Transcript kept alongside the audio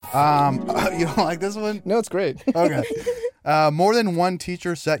You don't like this one? No, it's great. Okay. More than one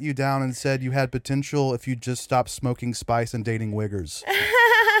teacher sat you down and said you had potential if you just stopped smoking spice and dating wiggers.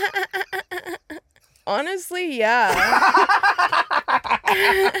 Honestly, yeah.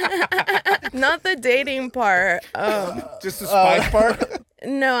 Not the dating part. Just the spice part?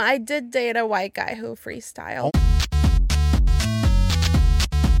 No, I did date a white guy who freestyled.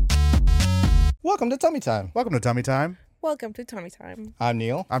 Welcome to Tummy Time. Welcome to Tummy Time. Welcome to Tummy Time. I'm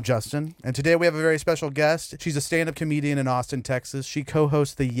Neil. I'm Justin, and today we have a very special guest. She's a stand-up comedian in Austin, Texas. She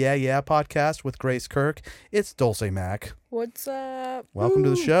co-hosts the Yeah Yeah podcast with Grace Kirk. It's Dulce Mac. What's up? Welcome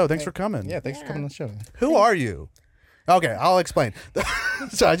to the show. Thanks for coming. Yeah, thanks for coming on the show. Who are you? Okay, I'll explain.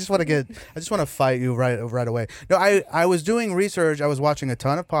 So I just want to fight you right away. No, I was doing research. I was watching a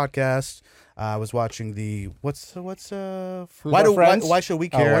ton of podcasts. I was watching the why should we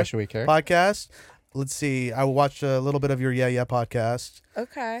care? Why Should We Care podcast. Let's see. I watched a little bit of your Yeah Yeah podcast.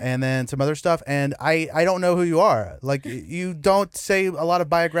 Okay. And then some other stuff. And I don't know who you are. Like, you don't say a lot of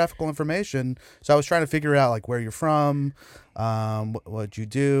biographical information. So I was trying to figure out, like, where you're from, what you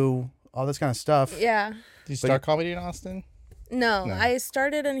do, all this kind of stuff. Yeah. Did you start comedy in Austin? No, I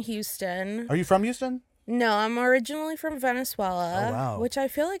started in Houston. Are you from Houston? No, I'm originally from Venezuela. Oh, wow. Which I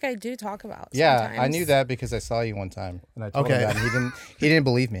feel like I do talk about Yeah, sometimes. I knew that because I saw you one time. And I told him that, and he didn't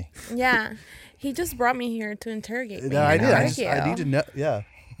believe me. Yeah. He just brought me here to interrogate me. No, I did. I I need to know. Yeah.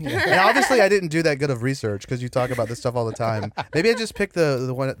 And obviously, I didn't do that good of research because you talk about this stuff all the time. Maybe I just picked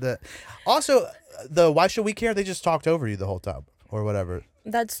the one that. Also, the Why Should We Care? They just talked over you the whole time or whatever.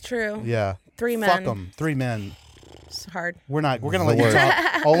 That's true. Yeah. 3 men. Fuck them. 3 men. It's hard. We're gonna let you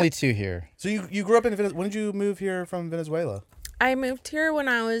talk. Only 2 here. So you grew up in Venezuela. When did you move here from Venezuela? I moved here when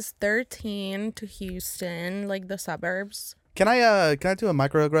I was 13 to Houston, like the suburbs. Can I do a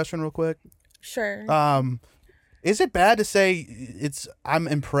microaggression real quick? Sure. Is it bad to say I'm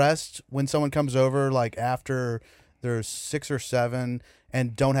impressed when someone comes over like after they're 6 or 7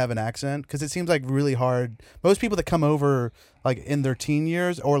 and don't have an accent? Because it seems like really hard. Most people that come over like in their teen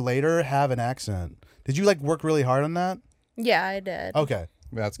years or later have an accent. Did you like work really hard on that? Yeah, I did. Okay.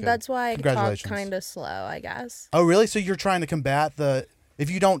 That's good. That's why I talk Congratulations. kind of slow, I guess. Oh, really? So you're trying to combat if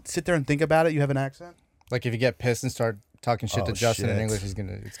you don't sit there and think about it, you have an accent? Like if you get pissed and start talking shit to Justin in shit. English,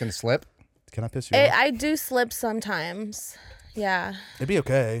 it's gonna slip. Can I piss you off? I do slip sometimes. Yeah. It'd be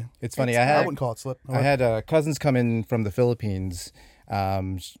okay. It's funny. I wouldn't call it slip. I had cousins come in from the Philippines.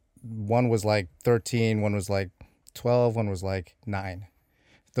 One was like 13, one was like 12, one was like 9.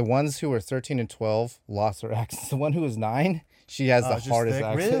 The ones who were 13 and 12 lost their accents. The one who was 9, she has the hardest thick?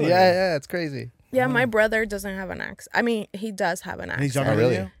 accent. Really? Yeah, it's crazy. Yeah, my brother doesn't have an accent. I mean, he does have an accent. He's younger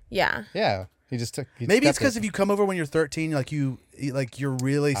really? than you? Yeah. Yeah, he just took. Maybe it's because if you come over when you're 13, like you're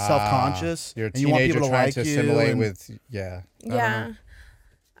really self-conscious. You're a and you want teenager people to trying like to you assimilate and- with yeah. Yeah.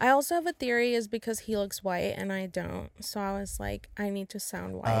 I also have a theory is because he looks white and I don't. So I was like, I need to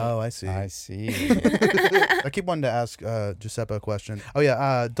sound white. Oh, I see. I see. I keep wanting to ask Giuseppa a question. Oh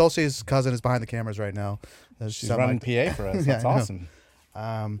yeah, Dulce's cousin is behind the cameras right now. She's running PA for us. Yeah, That's I know. awesome.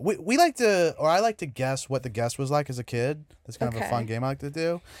 We like to, or I like to guess what the guest was like as a kid. That's kind of a Okay. fun game I like to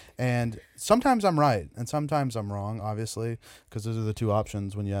do. And sometimes I'm right, and sometimes I'm wrong, obviously, because those are the 2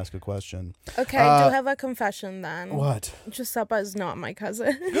 options when you ask a question. Okay, I do have a confession then. What? Giuseppa is not my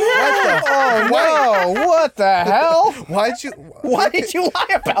cousin. Oh no! What the hell? Why did you lie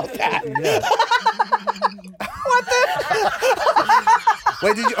about that?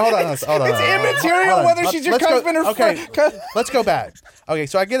 Wait, did you hold on? It's immaterial whether she's your cousin or okay. friend. Let's go back. Okay,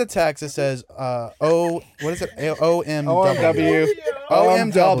 so I get a text that says what is it? OMW.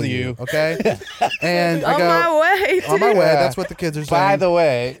 OMW. Okay, and I On go my way. on my way. Yeah. That's what the kids are saying. By the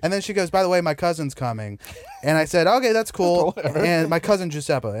way, And then she goes, by the way, my cousin's coming. And I said, okay, that's cool. And my cousin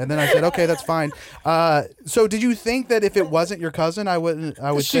Giuseppa. And then I said, okay, that's fine. So did you think that if it wasn't your cousin, I would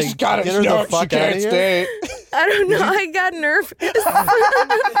say, she's got get her the fuck out of here? stay. I don't know. I got nervous.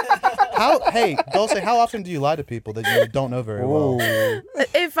 Hey, Dulce, how often do you lie to people that you don't know very well?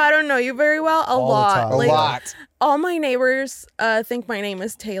 If I don't know you very well, a All the lot. time. A Like, lot. all my neighbors think my name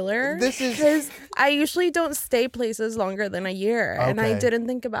is Taylor. This is- because I usually don't stay places longer than a year, and I Okay. didn't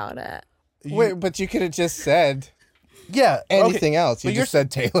think about it. Wait, but you could have just said Yeah. anything else. You But just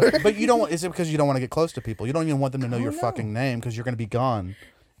said Taylor. But you don't. Is it because you don't want to get close to people? You don't even want them to know your fucking name because you're going to be gone.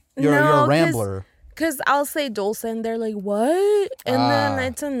 You're a rambler. Because I'll say Dulce, and they're like, what? And then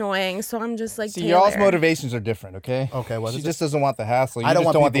it's annoying, so I'm just like, See, Taylor. y'all's motivations are different, okay? Okay, what She is it? just doesn't want the hassle. You I don't just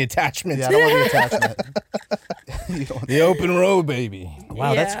want don't want the people- attachment. Yeah, I don't want the attachment. You don't- The open road, baby.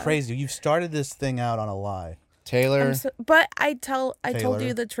 Wow, Yeah. that's crazy. You've started this thing out on a lie. Taylor. But I told Taylor.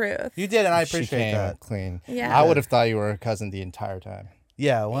 you the truth. You did, and I She appreciate came that. clean. Yeah. I would have thought you were a cousin the entire time.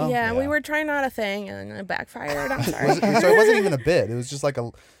 Yeah, well. yeah, we were trying out a thing and it backfired. I'm sorry. So it wasn't even a bit. It was just like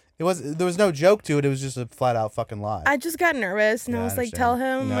there was no joke to it. It was just a flat out fucking lie. I just got nervous and Yeah, I I was like, understand. tell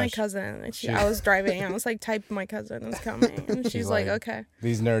him No, my she- cousin. And I was driving. I was like, type my cousin is coming. And she's like, okay.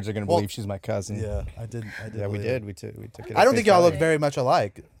 These nerds are gonna Well, believe she's my cousin. Yeah, I did. Yeah, we believe did. it. We took it. I at don't face think y'all look value. very much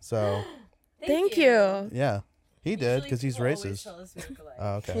alike. So Thank you. yeah, he did because he's Always racist. tell us we look alike.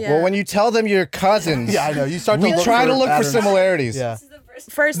 Oh, okay. Yeah. Well, when you tell them you're cousins, Yeah, I know. You start to we look try for to look for patterns. similarities. Yeah, This is the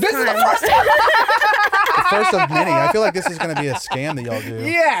first. First This time. is the first time. the first of many. I feel like this is going to be a scam that y'all do.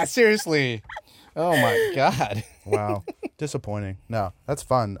 Yeah, seriously. Oh my god. Wow, disappointing. No, that's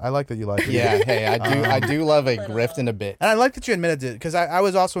fun. I like that you like it. Yeah. Hey, I do love a grift and a bit. And I like that you admitted it because I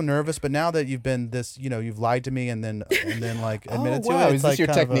was also nervous, but now that you've been this, you've lied to me and then like admitted to it. Is It's this like your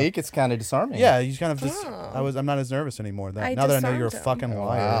kind of technique? It's kind of disarming. yeah, you kind of just. Oh. I'm not as nervous anymore. I Now that I know you're a disarmed him. fucking Oh,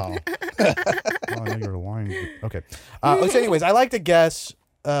 liar. wow. Oh, I know you're lying. Okay. So anyways, I like to guess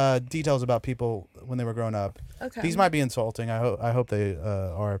details about people when they were growing up. Okay. These might be insulting. I hope they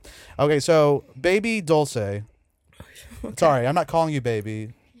are. Okay, so baby Dulce. Sorry, I'm not calling you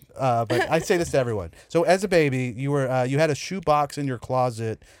baby, but I say this to everyone. So as a baby, you had a shoebox in your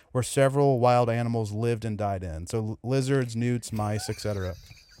closet where several wild animals lived and died in. So lizards, newts, mice, etc.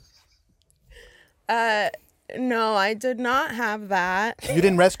 No, I did not have that. You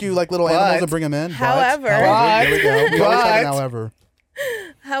didn't rescue like little animals and bring them in. However- Here we go. We always have an But-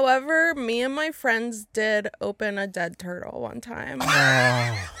 However, me and my friends did open a dead turtle one time.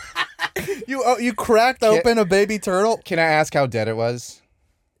 You cracked open a baby turtle. Can I ask how dead it was?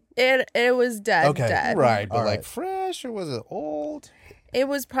 It was dead, Okay. dead. Right, but All like right. fresh or was it old? It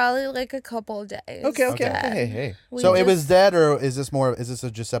was probably like a couple days. Okay. dead. Hey. We So it just- was dead, or is this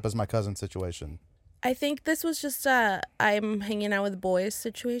a Giuseppa's my cousin situation? I think this was just a I'm hanging out with boys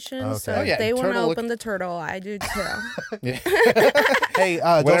situation. Okay. So Oh, if yeah, they want to turtle look- open the turtle, I do too. Yeah. Hey,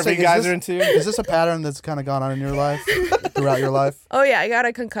 Whatever Dulce, you guys are is into. this a pattern that's kind of gone on in your life throughout your life? Oh yeah, I got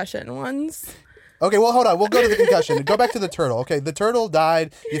a concussion once. Okay, well, hold on. We'll go to the concussion. Go back to the turtle. Okay, the turtle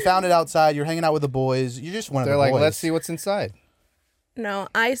died. You found it outside. You're hanging out with the boys. You just one of They're the like, boys. let's see what's inside. No,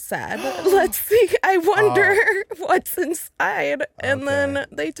 I said, let's see. I wonder Oh. what's inside. And then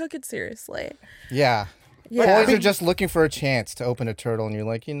they took it seriously. Yeah. Yeah. Boys are just looking for a chance to open a turtle, and you're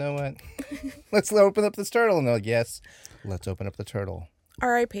like, you know what? Let's open up this turtle, and they're like, yes, let's open up the turtle.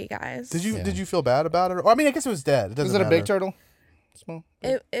 R.I.P. guys. Did you feel bad about it? Or, I mean, I guess it was dead. It doesn't Was it a big matter. turtle? Small.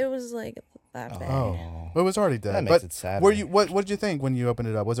 It was like that big. Oh, well, it was already dead. That makes but it sadder. Were you? What did you think when you opened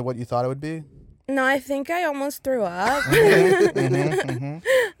it up? Was it what you thought it would be? No, I think I almost threw up. Mm-hmm,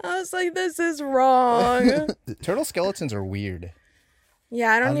 I was like, this is wrong. Turtle skeletons are weird.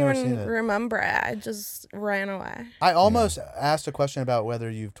 Yeah, I don't I've never seen even it. remember it. I just ran away. I almost asked a question about whether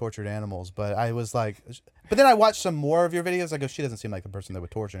you've tortured animals, but I was like, but then I watched some more of your videos. I go, she doesn't seem like the person that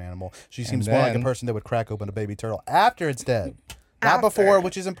would torture an animal. She seems more like a then- person that would crack open a baby turtle after it's dead, not After. before,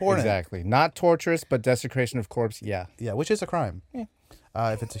 which is important. Exactly. Not torturous, but desecration of corpse. Yeah. Yeah, which is a crime.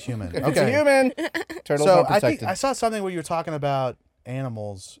 If it's a human. If Okay. it's a human, turtles So are I protected. think I saw something where you were talking about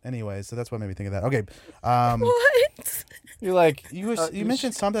animals. Anyway, so that's what made me think of that. Okay. Um, What? You're like, you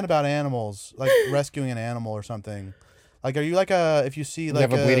mentioned something about animals, like rescuing an animal or something. Like, are you like if you see you like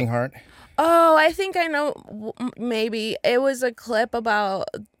have a bleeding heart. Oh, I think I know. Maybe it was a clip about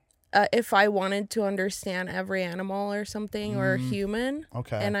if I wanted to understand every animal or something or human.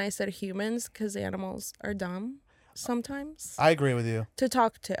 Okay. And I said humans because animals are dumb sometimes I agree with you. to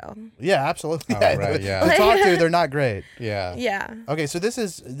talk to. Yeah, absolutely. Oh, right, yeah. To talk to, they're not great. Yeah. Yeah. Okay, so this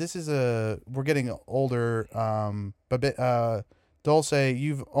is we're getting older, but Dulce,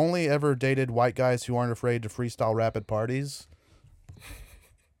 you've only ever dated white guys who aren't afraid to freestyle rap at parties.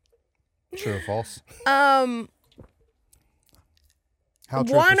 True or false? How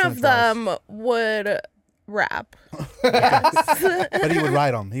true? One of percentage-wise? them would rap. Yes. But he would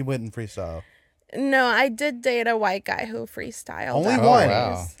write them. He wouldn't freestyle. No, I did date a white guy who freestyled. Only at one? Oh,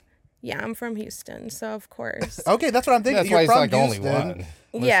 wow. parties. Yeah, I'm from Houston, so of course. Okay, that's what I'm thinking. That's You're why it's from like only Houston.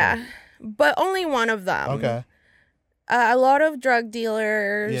 one. Yeah, but only one of them. Okay. A lot of drug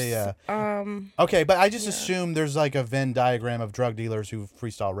dealers. Yeah, yeah. Okay, but I just assume there's like a Venn diagram of drug dealers who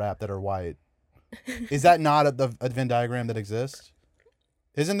freestyle rap that are white. Is that not a Venn diagram that exists?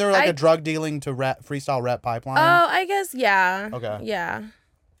 Isn't there like a drug dealing to freestyle rap pipeline? Oh, I guess yeah. Okay. Yeah.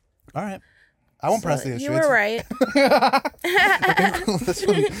 All right. I won't press the issue. You were right.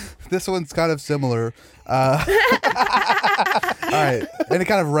 this one's kind of similar. All right, and it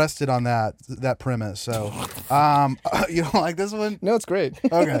kind of rested on that premise. So, you don't like this one? No, it's great.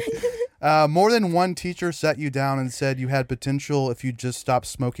 Okay. More than one teacher sat you down and said you had potential if you just stopped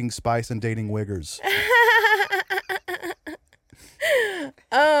smoking spice and dating wiggers.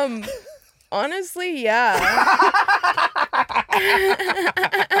 Honestly, yeah.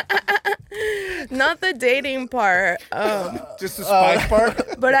 Not the dating part. Just the spice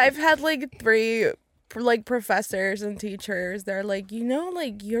part. But I've had like 3 like professors and teachers. They're like,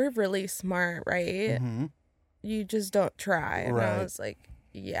 like you're really smart, right? Mm-hmm. You just don't try. And Right. I was like,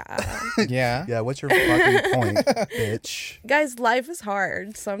 yeah. Yeah. Yeah, what's your fucking point, bitch? Guys, life is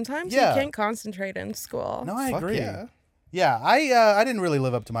hard. Sometimes Yeah. you can't concentrate in school. No, I Fuck agree. yeah. Yeah, I didn't really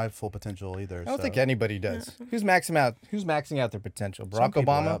live up to my full potential either. I don't think anybody does. Who's maxing out their potential? Some Barack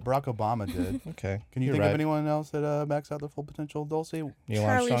people, Obama? Barack Obama did. Okay. Can you You're think right. of anyone else that maxed out their full potential, Dulce? Neil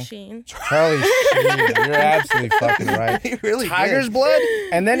Charlie Armstrong? Sheen. Charlie Sheen. You're absolutely fucking right. He really Tiger's did. blood?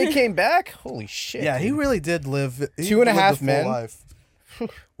 And then he came back? Holy shit. Yeah, he dude. really did live. He 2.5 lived a full men. life.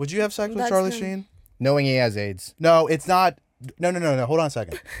 Would you have sex with That's Charlie him. Sheen? Knowing he has AIDS. No, it's not. No. Hold on a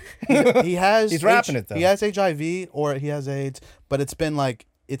second. He has. He's rapping it, though. He has HIV or he has AIDS, but it's been like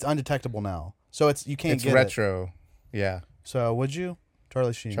it's undetectable now, so you can't It's get it. retro. Yeah. So would you,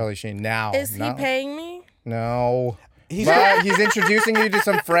 Charlie Sheen? Charlie Sheen. Now. Is he No. paying me? No. He's But he's introducing you to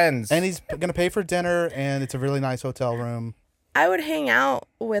some friends. and he's gonna pay for dinner, and it's a really nice hotel room. I would hang out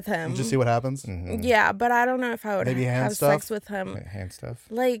with him. And just see what happens. Yeah, but I don't know if I would Maybe hand have stuff? sex with him. Hand stuff.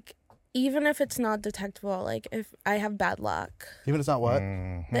 Like, even if it's not detectable, like if I have bad luck, Even if it's not what?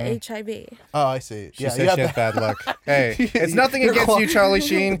 the HIV. Oh, I see. She Yeah, said you have she has bad luck. Hey, it's nothing You're against you, Charlie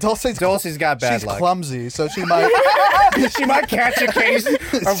Sheen. Dulce's got bad she's luck. clumsy, so she might. She might catch a case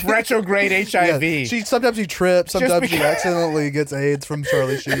of retrograde HIV. Yeah, sometimes she trips. Sometimes she because- accidentally gets AIDS from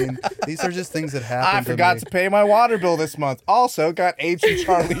Charlie Sheen. These are just things that happen. I forgot to pay my water bill this month. Also got AIDS from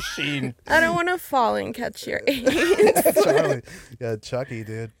Charlie Sheen. I don't want to fall and catch your AIDS. Charlie. Yeah, Chucky,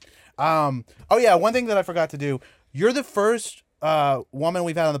 dude. Oh yeah, one thing that I forgot to do. You're the first woman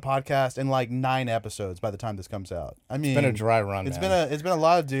we've had on the podcast in like 9 episodes by the time this comes out. I mean, It's been a dry run. It's man. been a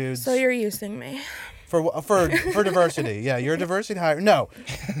lot of dudes. So you're using me. for diversity. Yeah, you're a diversity hire. No,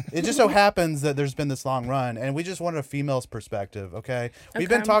 it just so happens that there's been this long run, and we just wanted a female's perspective. Okay, we've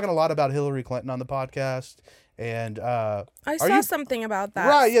been Okay. talking a lot about Hillary Clinton on the podcast, and I are saw you- something about that.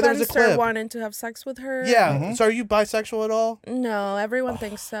 Right, yeah, there's a Spencer clip. wanted to have sex with her. yeah. So are you bisexual at all? No, everyone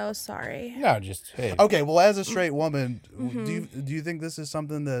thinks so. Sorry. No, just hey. Okay, well, as a straight woman, do you think this is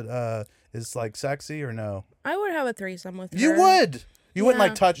something that is like sexy or no? I would have a threesome with her. You would. You wouldn't Yeah.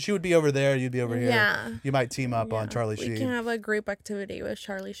 like touch. She would be over there. You'd be over here. Yeah. You might team up on Yeah. Charlie We Sheen. can have a group activity with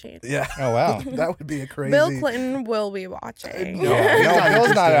Charlie Sheen. Yeah. Oh wow. That would be a crazy. Bill Clinton will be watching. No, No, he's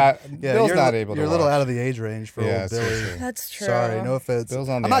Bill's not. interested. Bill's you're, not able to. You're a little watch. out of the age range for Yeah, old Billy. seriously. That's true. Sorry, no offense. Bill's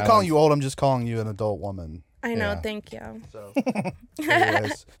on I'm the not calling island. you old. I'm just calling you an adult woman. I know. Yeah. Thank you. So,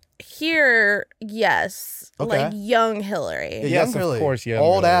 anyways. Here, yes, Okay. like young Hillary. Yeah, Yes, young of Hillary. course, young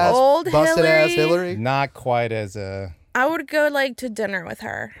Old Hillary. ass, Old busted ass Hillary. Hillary. Not quite as a. I would go like to dinner with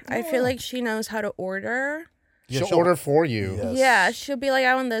her. I feel like she knows how to order. Yeah, She'll order for you, Yes. Yeah, she'll be like,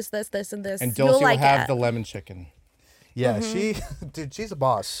 I want this, this, this, and this. and You'll Dulce will like have it. the lemon chicken. Yeah, dude, she's a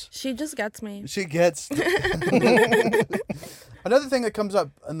boss. She just gets me. She gets. Another thing that comes up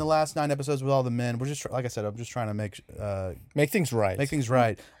in the last 9 episodes with all the men, we're just like I said, I'm just trying to make things right. things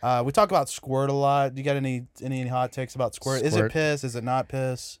right. We talk about squirt a lot. Do you got any hot takes about squirt? Is it Squirt. piss? Is it not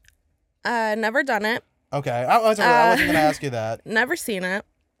piss? Never done it. Okay, I wasn't gonna ask you that. Never seen it.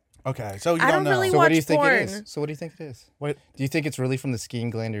 Okay, so you I don't don't know. really So what do you watch think it porn. is? So what do you think it is? Wait. Do you think it's really from the skiing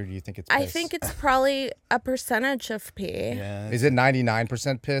gland, or do you think it's? I piss? think it's probably a percentage of pee. Yeah. Is it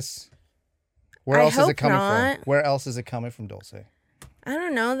 99% piss? Where I else is it hope coming not. from? Where else is it coming from, Dulce? I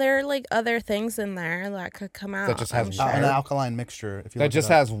don't know. There are like other things in there that could come out. just has I'm An sure. alkaline mixture? If you That look it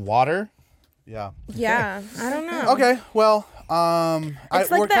just up. has water. Yeah. Yeah, I don't know. Okay. Well, It's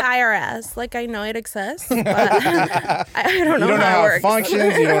like the IRS. Like I know it exists, but I don't know You don't know how how it it works.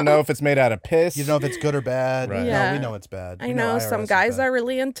 functions. You don't know if it's made out of piss. You don't know if it's good or bad. Right. No, Yeah. we know it's bad. I We know IRS some is guys bad. are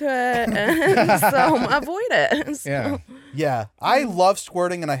really into it, and some avoid it. So- Yeah. Yeah, I love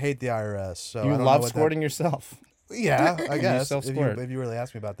squirting and I hate the IRS. So I You don't know love what that- squirting yourself. Yeah, I guess. yourself if squirt. you really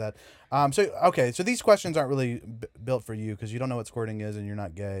ask me about that. So these questions aren't really built for you because you don't know what squirting is and you're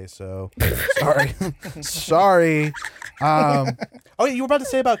not gay. So sorry, sorry. Oh, you were about to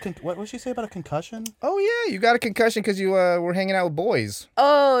say about what did she say about a concussion? Oh yeah, you got a concussion because you were hanging out with boys.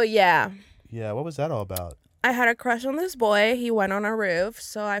 Oh yeah. Yeah, what was that all about? I had a crush on this boy. He went on a roof,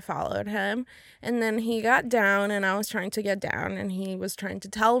 so I followed him. And then he got down, and I was trying to get down, and he was trying to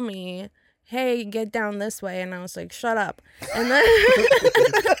tell me, hey, get down this way. And I was like, shut up. And then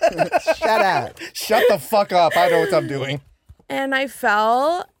Shut up. Shut the fuck up! I know what I'm doing. and I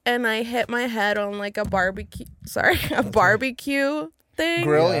fell, and I hit my head on like a barbecue thing.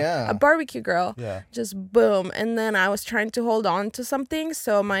 Grill, A barbecue grill. Yeah. Just boom. And then I was trying to hold on to something,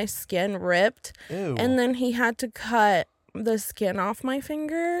 so my skin ripped. Ew. And then he had to cut the skin off my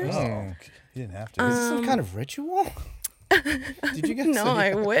fingers. Oh, you didn't have to. Is this some kind of ritual? Did you get No, sick?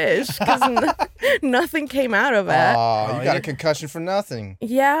 I wish, because nothing came out of it. Oh, you got a concussion for nothing.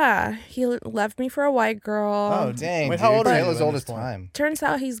 Yeah, he left me for a white girl. Oh, Dang, Wait, dude. how old are you Taylor's at old this as point? time. Turns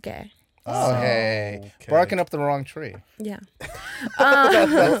out he's gay. Oh, hey. okay. Barking up the wrong tree. Yeah.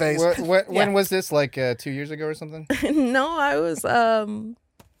 That face. When was this, like 2 years ago or something? No, I was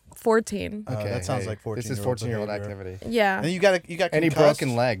 14. Okay, that sounds like 14. This is 14-year-old activity. Yeah. And you got Any concussed?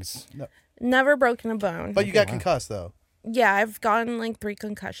 broken legs? Never broken a bone. But you got concussed though. Yeah, I've gotten like 3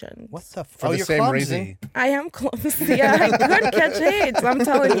 concussions. What the? For the you're same clumsy. reason? I am clumsy. Yeah, I could catch AIDS, I'm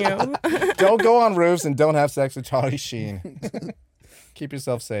telling you. Don't go on roofs and don't have sex with Charlie Sheen. Keep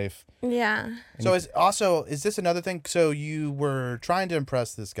yourself safe. Yeah. So is this another thing? So you were trying to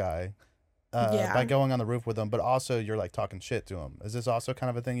impress this guy by going on the roof with him, but also you're like talking shit to him. Is this also kind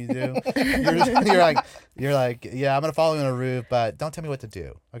of a thing you do? you're like, yeah, I'm gonna follow you on a roof, but don't tell me what to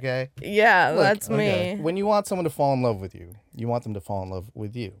do, okay? Yeah, Look, that's me. When you want someone to fall in love with you, you want them to fall in love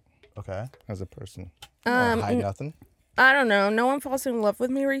with you Okay. as a person. You don't wanna hide nothing. I don't know. No one falls in love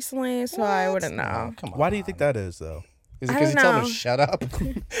with me recently, so I wouldn't know. Oh, come on. Why do you think that is though? Is it I because you don't tell them know. to shut up?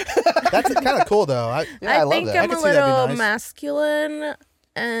 That's kind of cool though. Yeah, I I love think that. I'm I a could see that'd be little nice. masculine,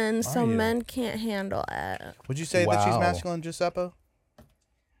 and some you? men can't handle it. Would you say that she's Wow. masculine, Giuseppa?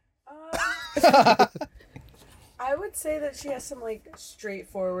 I would say that she has some like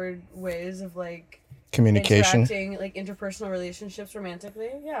straightforward ways of like Communication. interacting, like interpersonal relationships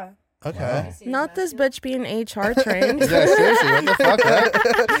romantically. Yeah. Okay. Wow. Not this bitch being HR trained. Yeah, seriously, what the fuck, right?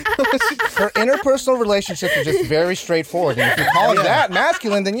 Her interpersonal relationships are just very straightforward. And if you're calling that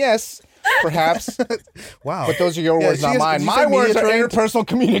masculine, then yes, perhaps. Wow. But those are your words, she not is- mine. you My said words are media trained? interpersonal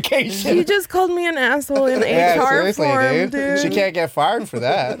communication. You just called me an asshole in Yeah, HR seriously, form, dude. She can't get fired for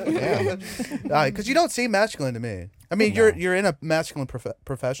that. Yeah. Because you don't seem masculine to me. I mean, you're in a masculine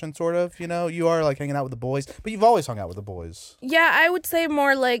profession, sort of. You know, you are like hanging out with the boys, but you've always hung out with the boys. Yeah, I would say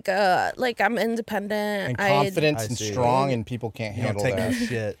more like I'm independent. And confident I and see. strong, and people can't You don't handle take that. any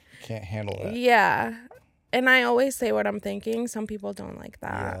shit. Can't handle that. Yeah. And I always say what I'm thinking. Some people don't like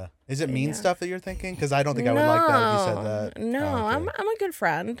that. Yeah. Is it mean Yeah. stuff that you're thinking? Because I don't think I would like that if you said that. No, Oh, okay. I'm a good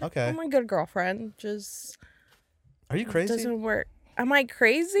friend. Okay. I'm a good girlfriend. Just Are you crazy? doesn't work. Am I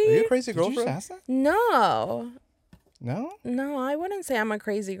crazy? Are you a crazy Did you just girlfriend? ask that? No. No? No, I wouldn't say I'm a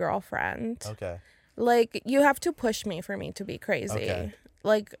crazy girlfriend. Okay. Like, you have to push me for me to be crazy. Okay.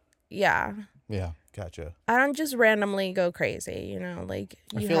 Like, yeah. Yeah. Gotcha. I don't just randomly go crazy, you know? Like,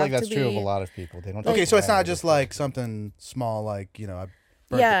 I you feel like have that's to true of be- a lot of people. They don't. Okay, take so it's not advantage just of like something small, like, you know,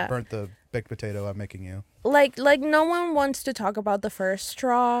 I burnt the baked potato I'm making you. Like no one wants to talk about the first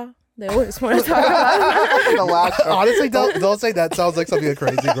straw. They always want to talk about the last. Honestly, don't say that. Sounds like something a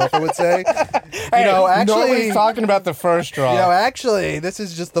crazy girlfriend would say. Hey, You know, nobody's actually, talking about the first straw. you know, actually, this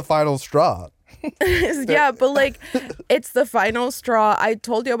is just the final straw. Yeah, but like, it's the final straw. I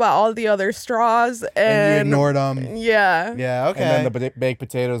told you about all the other straws, And and you ignored them. yeah. Yeah, okay. And then the baked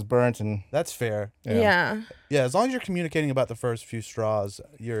potatoes burnt, and That's fair. Yeah. Yeah, as long as you're communicating about the first few straws,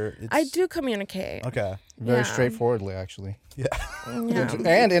 it's I do communicate. Okay. very Yeah. straightforwardly, actually, Yeah. Yeah.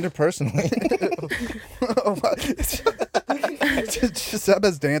 and interpersonally.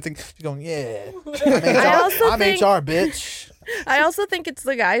 Giuseppa's dancing. She's going, yeah. I also I'm think- HR, bitch. I also think it's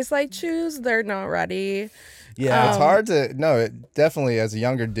the guys I choose. They're not ready. Yeah. It's hard to definitely as a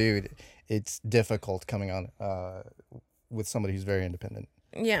younger dude, it's difficult coming on with somebody who's very independent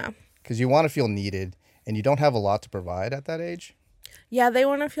Yeah. because you want to feel needed and you don't have a lot to provide at that age. Yeah, they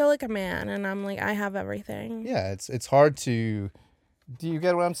want to feel like a man, and I'm like, I have everything. Yeah, it's hard to. Do you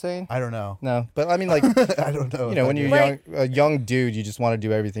get what I'm saying? I don't know. No, but I mean, like, I don't know. you know, when you're Like- a young dude, you just want to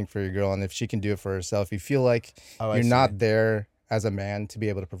do everything for your girl, and if she can do it for herself, you feel like Oh, I you're see. not there as a man to be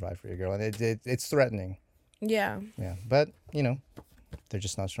able to provide for your girl, and it's threatening. Yeah. Yeah, but you know, they're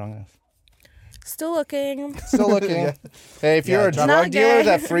just not strong enough. Still looking. Still looking. Hey, if you're a drop- drug Not dealer gay.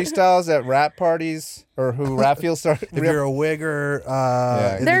 that freestyles at rap parties or who rap fields start If you're a wigger,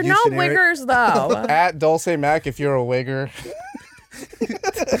 in They're the no Houston area- wiggers, though. at Dulce Mac, if you're a wigger.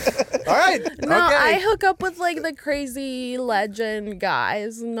 All right. No, okay. I hook up with like the crazy legend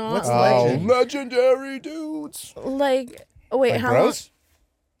guys, not What's like legend? legendary dudes. like. Wait, Like how? bros?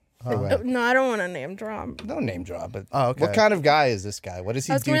 Or Long? what? No, I don't want to name drop. No name drop, but Oh, okay. what kind of guy is this guy? What does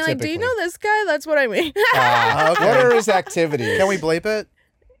he I was do gonna be like, typically? do you know this guy? That's what I mean. Okay. What are his activities? Can we bleep it?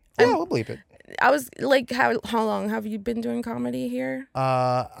 Yeah, we'll bleep it. I was like, how long have you been doing comedy here?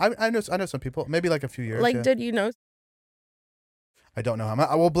 I know some people. Maybe like a few years. Like, yeah. did you know? I don't know how much.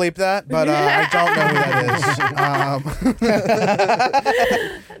 I will bleep that, but I don't know who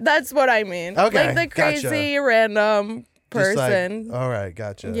that is. That's what I mean. Okay, Like the crazy random Just like, person. all right,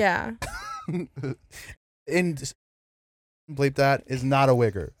 gotcha. Yeah. And bleep that is not a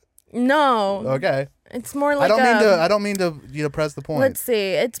wigger. No. Okay. It's more like I don't mean to press the point. Let's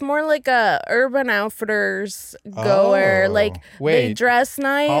see. It's more like a Urban Outfitters goer. Like they wait. dress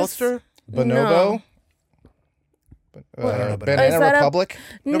nice. Hollister? Bonobo? No. I don't know, Banana Is that a- Republic?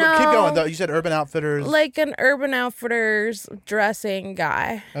 No, but keep going though. You said Urban Outfitters. Like an Urban Outfitters dressing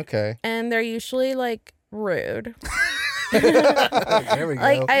guy. Okay. And they're usually like rude. There we go.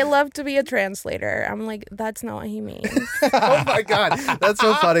 Like I love to be a translator. I'm like, that's not what he means. Oh my god, that's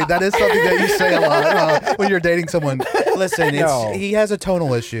so funny. That is something that you say a lot when you're dating someone. Listen, No. he has a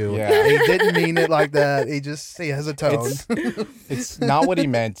tonal issue. Yeah. He didn't mean it like that. He has a tone. It's not what he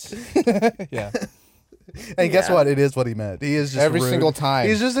meant. Yeah. And guess Yeah. what? It is what he meant. He is just Every rude. single time.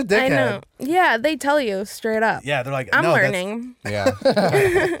 He's just a dickhead. I know. Yeah, they tell you straight up. Yeah, they're like, I'm no, learning. Yeah.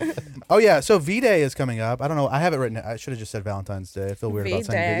 Oh yeah, so V-Day is coming up. I don't know. I have it written. I should have just said Valentine's Day. I feel weird about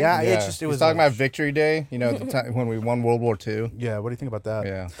saying V-Day. V. Yeah, Yeah. it's just it He's was talking about Victory Day, you know, the time when we won World War II. Yeah, what do you think about that?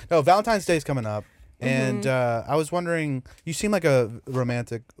 Yeah. No, Valentine's Day is coming up, and I was wondering. You seem like a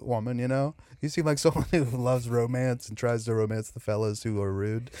romantic woman. You know, you seem like someone who loves romance and tries to romance the fellas who are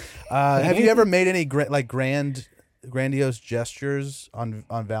rude. Have you ever made any grandiose gestures on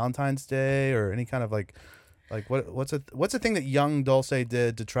Valentine's Day, or any kind of like what's a thing that young Dulce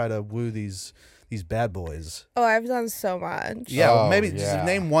did to try to woo these bad boys? Oh, I've done so much. Yeah, well, Oh, maybe just yeah.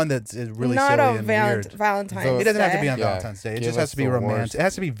 name one that's really Not silly on and weird. Valentine's So- It doesn't have to Day. be on Yeah, Valentine's Day. It give just has us to be the romantic. worst. It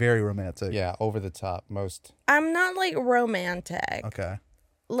has to be very romantic. Yeah, over the top most. I'm not like romantic. Okay.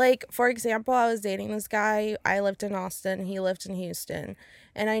 Like, for example, I was dating this guy. I lived in Austin. He lived in Houston.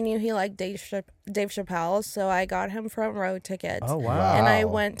 And I knew he liked Dave Chappelle, so I got him front row tickets. Oh wow. And I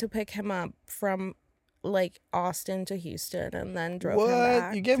Wow. went to pick him up from, like, Austin to Houston and then drove him What?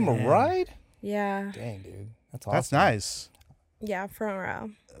 back. You gave him Damn. a ride? Yeah. Dang, dude. That's awesome. That's nice. Yeah, front row.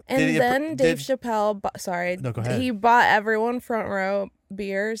 Did And he then Dave did- Chappelle, No, go ahead. he bought everyone front row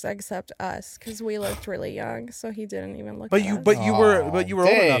beers except us because we looked really young, so he didn't even look But at you us. but you were Aw, old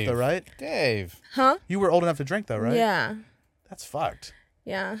enough Dave. though, right? Dave. Huh? You were old enough to drink though, right? Yeah. That's fucked.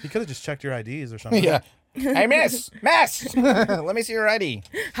 Yeah. You could have just checked your IDs or something. Yeah. Hey, miss! Let me see your ID.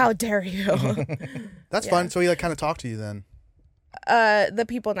 How dare you? That's Yeah. fun. So he like kind of talked to you then. The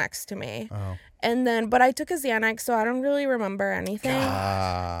people next to me. Oh. And then, but I took a Xanax, so I don't really remember anything.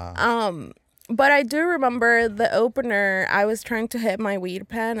 Ah. But I do remember the opener. I was trying to hit my weed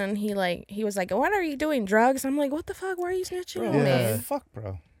pen, and he was like, "What are you doing? Drugs?" I'm like, "What the fuck? Why are you snitching on Yeah. me?" Fuck,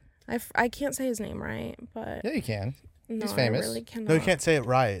 bro. I can't say his name right, but Yeah, you can. no, famous. I really cannot. No, you can't say it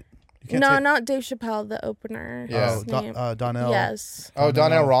right. You can't No, say not Dave Chappelle, the opener. Yeah. His name. Donnell. Yes. Oh,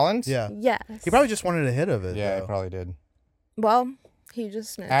 Donnell Rollins? Yeah. Yes. He probably just wanted a hit of it. Yeah, though. he probably did. Well, he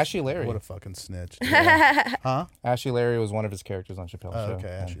just snitched. Ashley Larry. What a fucking snitch. Yeah. Huh? Ashley Larry was one of his characters on Chappelle's Oh, show. okay,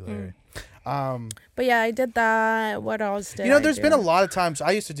 Yeah. Ashley Larry. But yeah, I did that. What else did You know, I there's do? been a lot of times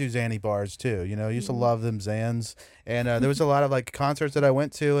I used to do Xanny bars too. You know, I used to love them Xans, and there was a lot of like concerts that I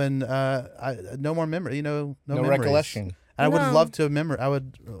went to, and no more memory. You know, no memories. recollection. I would No. love to remember. I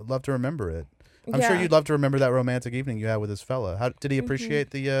would love to remember it. I'm sure Yeah. you'd love to remember that romantic evening you had with this fella. How did he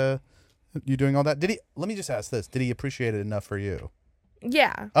appreciate the you doing all that? Did he? Let me just ask this: did he appreciate it enough for you?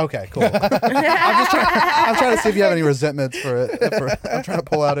 Yeah. Okay, cool. I'm trying to see if you have any resentments for it. I'm trying to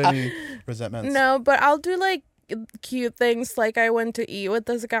pull out any resentments. No, but I'll do like cute things. Like I went to eat with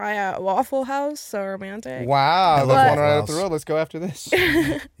this guy at Waffle House. So romantic. Wow, love there's one Waffle right up the House. road. Let's go after this.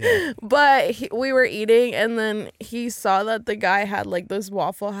 Yeah. But we were eating, and then he saw that the guy had like this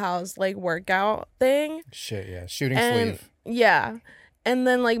Waffle House like workout thing. Shit, yeah. Shooting And sleeve. yeah. And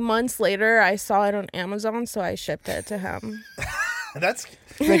then like months later, I saw it on Amazon, so I shipped it to him. That's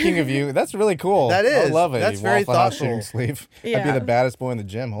Thinking of you. That's really cool. That I is. love it. That's very Waffle House thoughtful. shooting sleeve. I'd be Yeah. the baddest boy in the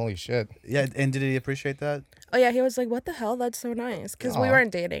gym. Holy shit. yeah. And did he appreciate that? Oh yeah, he was like, "What the hell? That's so nice." Because we Aw.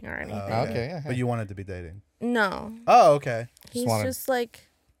 weren't dating or anything. Okay, yeah. But you wanted to be dating. No, Oh, okay. he's wanted- just like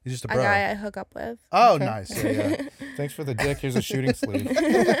He's just a a bro. guy I hook up with. Oh, nice. Yeah, yeah. Thanks for the dick. Here's a shooting sleeve.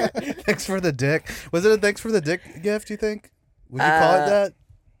 Thanks for the dick. Was it a thanks for the dick gift? You think? Would you call it that?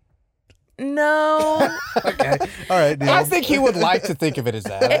 No, Okay. All right. Deal. I think he would like to think of it as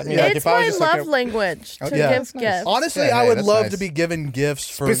that. I mean, like, it's if I was my just love like language to Yeah. give gifts. Honestly, Yeah, I hey, would that's love nice. to be given gifts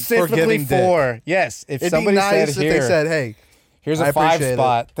for specifically giving dick. for yes. If It'd somebody be nice said if here, they said, "Hey, here's I a 5 appreciate it.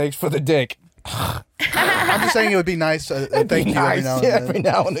 spot. Thanks for the dick. I'm just saying it would be nice. Thank you every now and then. Every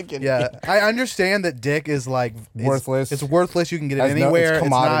now and again. Yeah, I understand that dick is like Worthless. It's worthless. You can get it Has no- anywhere. it's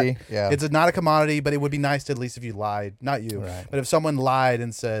commodity. It's not a commodity, but it would be nice to, at least if you lied, not you, Right. but if someone lied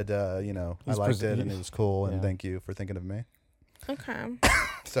and said, I He's liked it and it was cool and Yeah. thank you for thinking of me. Okay.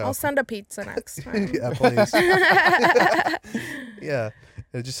 So I'll send a pizza next time. yeah, please. Yeah,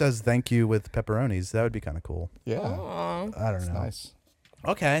 it just says thank you with pepperonis. That would be kind of cool. Yeah. Aw. I don't That's know. nice.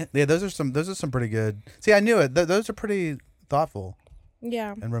 Okay, yeah, those are some pretty good. See, I knew it. Those are pretty thoughtful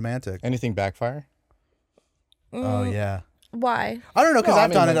Yeah. and romantic. Anything backfire? Oh yeah. Why? I don't know because No, I I've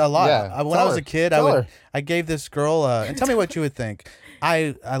mean, done it a lot. yeah. When I Tell was her. a kid, Tell her. I gave this girl and tell me what you would think.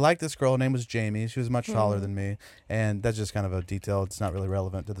 I liked this girl. Her name was Jamie. She was much taller than me, and that's just kind of a detail. It's not really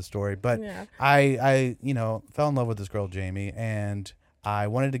relevant to the story. But Yeah. I fell in love with this girl Jamie, and I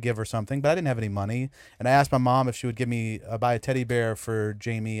wanted to give her something, but I didn't have any money. And I asked my mom if she would give me buy a teddy bear for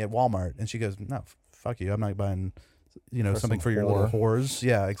Jamie at Walmart, and she goes, "No, fuck you. I'm not buying, something for your little whores."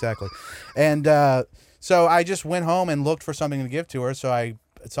 Yeah, exactly. And so I just went home and looked for something to give to her. So I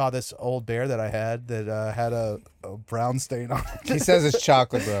saw this old bear that I had that had a brown stain on it. He says it's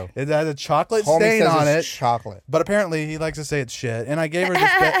chocolate, bro. It had a chocolate Homie stain says on it. it's chocolate. But apparently he likes to say it's shit. And I gave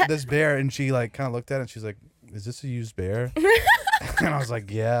her this bear, and she like kind of looked at it, and she's like, "Is this a used bear?" And I was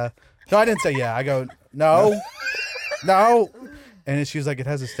like, "Yeah." No, I didn't say yeah. I go, "No, no." And she was like, "It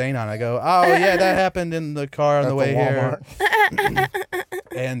has a stain on it." I go, "Oh yeah, that happened in the car on At the way here." Walmart.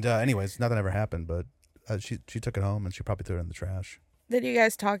 And anyways, nothing ever happened. But she took it home, and she probably threw it in the trash. Did you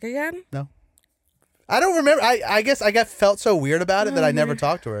guys talk again? No. I don't remember. I guess I felt so weird about it that I never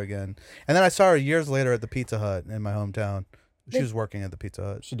talked to her again. And then I saw her years later at the Pizza Hut in my hometown. She was working at the Pizza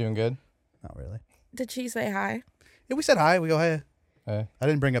Hut. She doing good? Not really. Did she say hi? Yeah, we said hi. We go, "Hey." Hey. I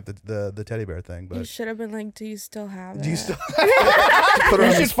didn't bring up the teddy bear thing, You but should have been like, "Do you still have it?" do you still put her on You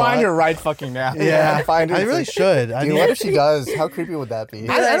the should find spot? her right fucking now. Yeah, find her. I really should. I Dude, mean, what if she does? How creepy would that be?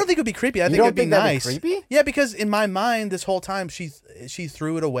 I don't think it would be creepy. I think don't it'd be think that'd be nice. creepy? Yeah, because in my mind, this whole time she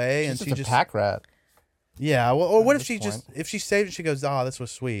threw it away and She's she just a pack rat. Yeah, well, or what if this she point. if she saved it, she goes, "Oh, this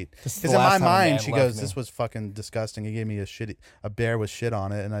was sweet." This is Because the in my last time a man mind, she left goes, me. "This was fucking disgusting. He gave me a bear with shit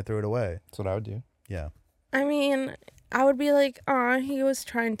on it, and I threw it away." That's what I would do. Yeah. I mean, I would be like, "Aw, he was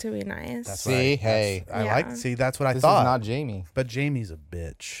trying to be nice." That's See, right. hey. I Yeah. like. See, that's what I This thought. is not Jamie. But Jamie's a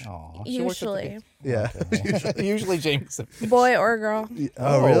bitch. Aw, Usually, Yeah. Usually Jamie's a boy or girl.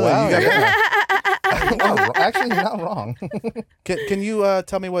 Oh, really? Wow, You got- yeah. No, actually, you're not wrong. Can you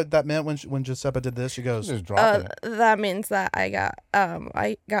tell me what that meant when Giuseppa did this? She goes, Just dropping it. That means that I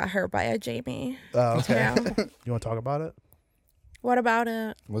got hurt by a Jamie. oh, "Okay." Yeah. You want to talk about it? What about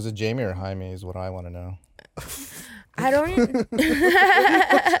it? Was it Jamie or Jaime is what I want to know. I don't.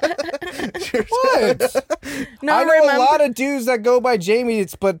 What? No, I know remember. a lot of dudes that go by Jamie,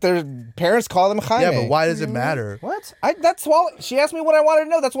 but their parents call them Jaime. Yeah, but why does it matter? What? That's all. She asked me what I wanted to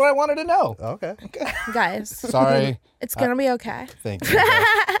know. That's what I wanted to know. Okay. Guys, Sorry. it's gonna be okay. Thank you.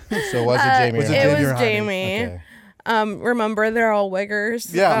 So was it Jamie? Was or it It Jamie was or Jaime? Jamie. Okay. Remember they're all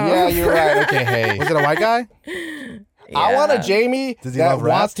wiggers. Yeah. Yeah, you're right. Okay, hey. Was it a white guy? I want a Yeah. Jamie Does he that love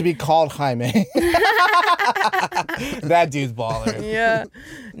rap? wants to be called Jaime. That dude's baller. Yeah.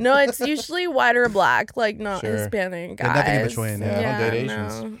 No, it's usually white or black, like not Sure. Hispanic guys. Yeah, nothing in between, yeah. I don't date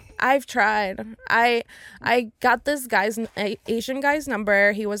Asians. no. I've tried. I got this guy's Asian guy's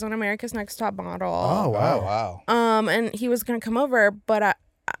number. He was on America's Next Top Model. Oh, wow. Wow. And he was gonna come over, but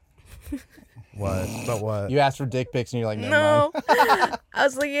What? But what? You asked for dick pics and you're like, never no. mind. I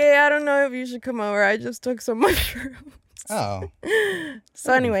was like, yeah, I don't know if you should come over. I just took some mushrooms. Oh.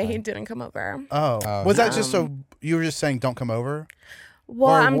 So anyway, he didn't come over. Oh. Oh, Was that just so you were just saying don't come over?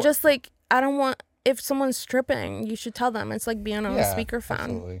 Well, Or I'm wha- just like, I don't want. If someone's stripping, you should tell them. It's like being on a Yeah, speakerphone.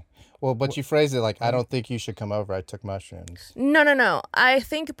 absolutely. Well, but you phrased it like, I don't think you should come over. I took mushrooms. No. I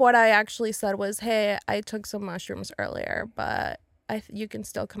think what I actually said was, hey, I took some mushrooms earlier, but you can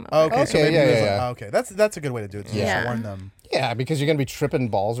still come over. Okay, so Okay, maybe yeah, there's yeah, like- yeah. okay, that's a good way to do it. So Yeah. just warn them. Yeah, because you're going to be tripping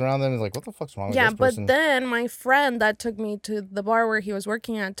balls around them. It's like, what the fuck's wrong with Yeah, this but person? then my friend that took me to the bar where he was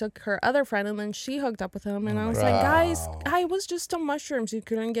working at took her other friend, and then she hooked up with him. And I was like, guys, Wow. I was just on mushrooms. You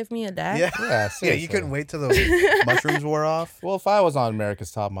couldn't give me a day. Yeah. Yeah, Yeah, seriously. you couldn't wait till the mushrooms wore off. Well, if I was on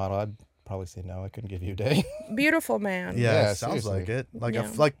America's Top Model, I'd probably say no. I couldn't give you a day. Beautiful man. Yeah, Yeah, sounds seriously. like it. Like Yeah.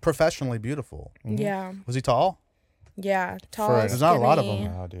 like professionally beautiful. Yeah. Was he tall? Yeah. Tall, For- There's not a lot of skinny,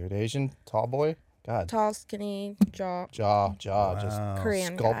 them. Oh, dude. Asian, tall boy? God. Tall, skinny, Jaw, just Wow.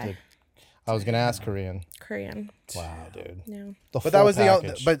 Korean sculpted. guy. I was going to ask Korean. Korean. Wow, dude. Yeah. The But that full was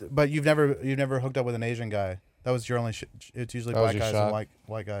package. but you've never hooked up with an Asian guy. That was your only. It's usually That was black your guys shot. and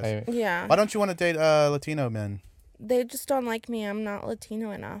white guys. Hey, Yeah. Why don't you want to date Latino men? They just don't like me. I'm not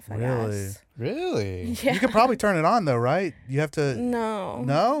Latino enough, I Really? guess. Really? Yeah. You could probably turn it on though, right? You have to. No.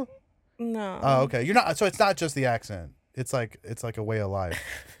 No. No. Oh, okay. You're not. So it's not just the accent. It's like a way of life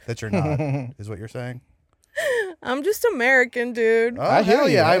that you're not. Is what you're saying? I'm just American, dude. Oh, I hear hell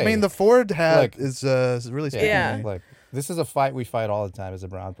you, yeah! I hey. mean, the Ford hat Like- is really speaking Yeah. to me. Like, this is a fight we fight all the time as a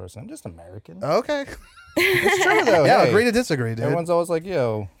brown person. I'm just American. Okay. It's true, though. Yeah, hey. agree to disagree, dude. Everyone's always like,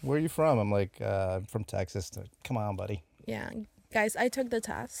 yo, where are you from? I'm like, I'm from Texas. Come on, buddy. Yeah. Guys, I took the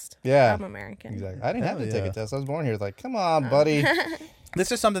test. Yeah. I'm American. Exactly. I didn't have Hell to take yeah. a test. I was born here. Like, come on, buddy. This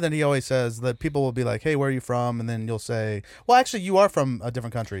is something that he always says, that people will be like, hey, where are you from? And then you'll say, well, actually, you are from a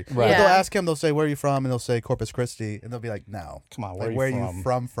different country. Right. But they'll Yeah. ask him, they'll say, where are you from? And they'll say Corpus Christi. And they'll be like, no. Come on, Like, where are you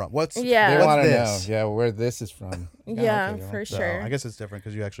from? What's Yeah. They what's want to know, this? yeah, where this is from. Yeah, okay, for So, sure. I guess it's different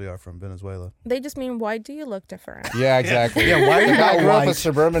because you actually are from Venezuela. They just mean, why do you look different? Yeah, exactly. Yeah, why are you I not grew up a white?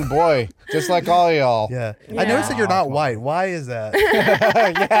 suburban boy, just like all y'all. Yeah. I Yeah. noticed that you're not Come on. white. Why is that?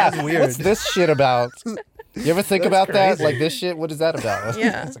 Yeah, That's weird. What's this shit about? You ever think That's about that? crazy. Like, this shit, what is that about?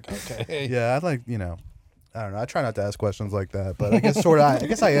 Yeah. It's like, okay. Yeah, I like, I don't know. I try not to ask questions like that, but I guess I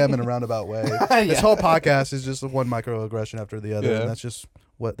guess I am in a roundabout way. This whole podcast is just one microaggression after the other, Yeah. and that's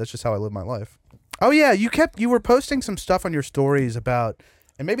just how I live my life. Oh yeah, you were posting some stuff on your stories about,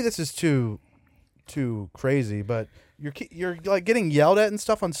 and maybe this is too crazy, but you're like getting yelled at and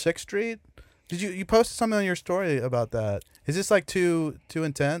stuff on 6th Street. Did you posted something on your story about that? Is this like too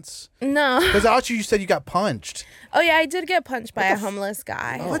intense? No. Because actually you said you got punched. Oh, yeah, I did get punched by a homeless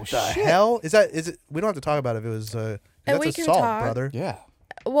guy. What the hell is that? Is it? We don't have to talk about it if it was. That's we can assault, talk. brother. Yeah.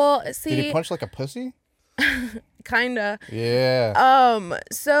 Well, Did see, he punch like a pussy? kinda. Yeah.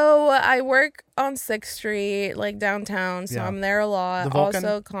 So I work on 6th Street, like downtown, so Yeah. I'm there a lot. The Vulcan?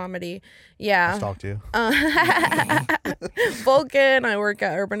 Also comedy. I Yeah. stalked you. Vulcan, I work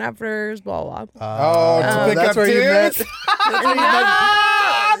at Urban Outfitters, blah blah. To pick that's up where you met. dudes?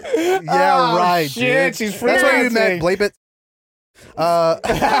 Yeah, Oh, right, shit, dude. she's That's where you met. freelancing. Bleep it.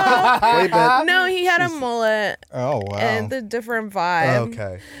 Bleep it. No, he had a mullet Oh, wow. and a different vibe.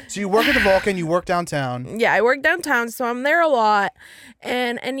 Okay. So you work at the Vulcan. You work downtown. Yeah, I work downtown, so I'm there a lot.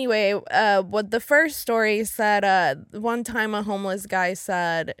 And anyway, what the first story said, one time a homeless guy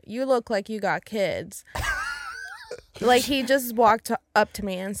said, "You look like you got kids." Like, he just walked up to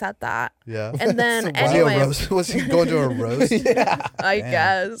me and said that. Yeah. And then, Was he a anyway, roast? Was he going to a roast? I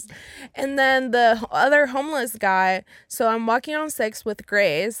guess. And then the other homeless guy, so I'm walking on 6 with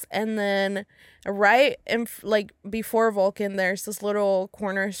Grace, and then right in like before Vulcan, there's this little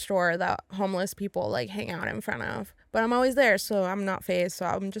corner store that homeless people like hang out in front of. But I'm always there, so I'm not phased, so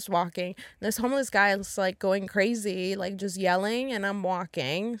I'm just walking. This homeless guy is like going crazy, like just yelling, and I'm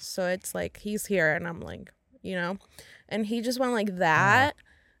walking. So it's like he's here, and I'm like, and he just went like that,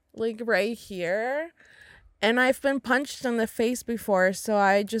 like right here. And I've been punched in the face before, so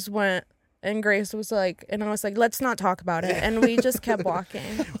I just went, and Grace was like, and I was like, let's not talk about it. And we just kept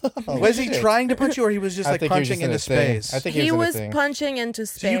walking. Was he trying to punch you, or he was just I like think he was punching just in into a thing. space? I think He in a was thing. punching into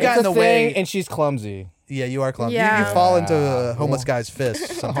space. you got It's in a the way- thing, and she's clumsy. Yeah, you are clumsy. Yeah. You fall into a homeless guy's fist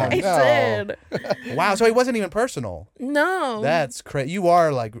I sometimes. No. did. Wow, so it wasn't even personal. No. That's crazy. You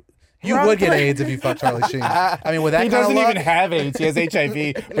are like, you Wrong would get place. AIDS if you fucked Charlie Sheen. I mean, with that He kind of doesn't luck, even have AIDS. He has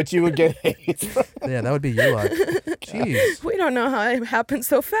HIV, but you would get AIDS. yeah, that would be your luck. Jeez. We don't know how it happened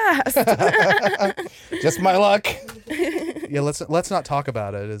so fast. Just my luck. Yeah, let's not talk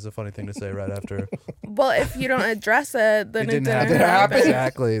about it. Is a funny thing to say right after. Well, if you don't address it, then it didn't happen. happen.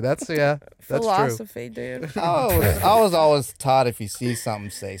 Exactly. That's that's true. Philosophy, dude. I was always taught if you see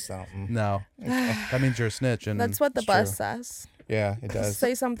something, say something. No, that means you're a snitch, and That's what the it's bus true. says. Yeah, it does.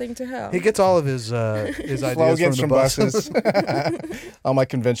 Say something to him. He gets all of his ideas Slogans from the buses. All my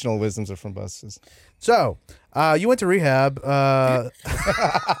conventional wisdoms are from buses. So, you went to rehab. I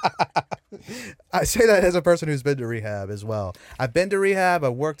say that as a person who's been to rehab as well. I've been to rehab. I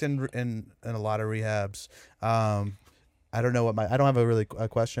worked in a lot of rehabs. I don't know I don't have a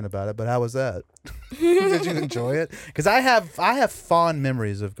question about it, but how was that? Did you enjoy it? Because I have fond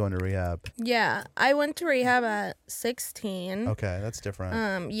memories of going to rehab. Yeah, I went to rehab at 16. Okay, that's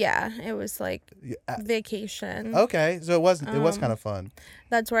different. Yeah, it was like Yeah, vacation. okay, so it was kind of fun.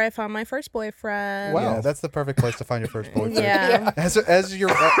 That's where I found my first boyfriend. Wow. Yeah, that's the perfect place to find your first boyfriend. Yeah. As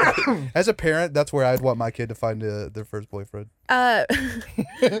a parent, that's where I'd want my kid to find their first boyfriend.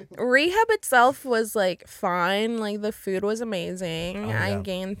 Rehab itself was like fine. Like the food was amazing. Oh, yeah. I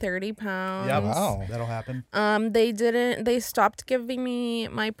gained 30 pounds. Yeah, Wow. that'll happen. They stopped giving me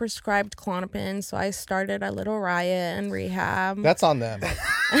my prescribed Klonopin, so I started a little riot in rehab. That's on them.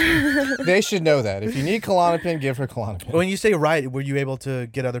 They should know that. If you need Klonopin, give her Klonopin. When you say right, were you able to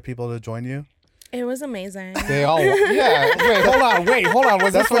get other people to join you? It was amazing. They all, yeah. Wait, hold on.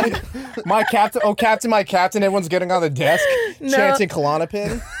 Was this when my captain? Oh, captain, my captain. Everyone's getting on the desk, chanting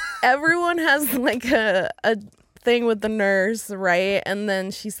Klonopin. Everyone has like a thing with the nurse, right? And then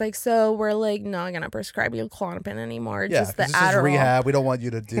she's like, so we're like not gonna prescribe you Klonopin anymore, just the this Adderall. is rehab. We don't want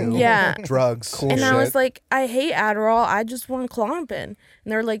you to do drugs. Cool And shit. I was like, I hate Adderall. I just want Klonopin. And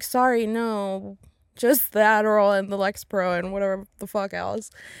they're like, sorry, no, just the Adderall and the Lexapro and whatever the fuck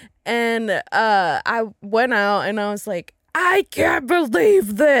else. And I went out and I was like, I can't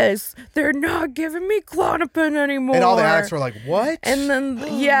believe this. They're not giving me Klonopin anymore. And all the addicts were like, what? And then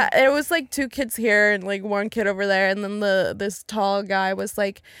it was like 2 kids here and like 1 kid over there. And then this tall guy was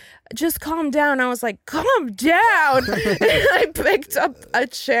like, just calm down. I was like, calm down. And I picked up a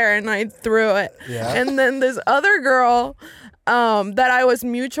chair and I threw it. Yeah. And then this other girl that I was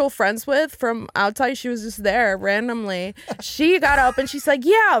mutual friends with from outside, she was just there randomly. She got up and she's like,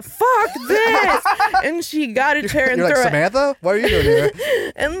 yeah, fuck this. And she got a chair and You're threw like, it. Samantha? What are you doing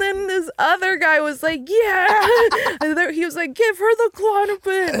here? And then this other guy was like, yeah. And there, he was like, give her the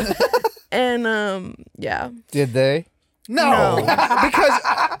Klonopin. And yeah. Did they? No.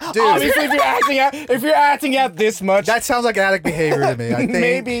 Because, dude. Obviously, if you're acting out this much, That sounds like addict behavior to me. I think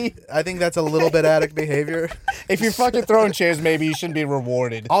Maybe. I think that's a little bit addict behavior. if you're fucking throwing chairs, maybe you shouldn't be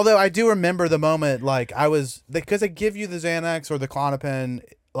rewarded. Although I do remember the moment, like because they give you the Xanax or the Klonopin,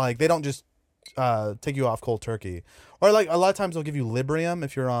 like they don't just take you off cold turkey, or like a lot of times they'll give you Librium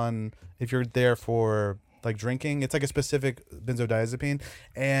if you're there for like drinking. It's like a specific benzodiazepine,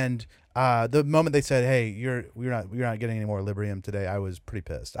 and the moment they said, "Hey, you're not getting any more Librium today," I was pretty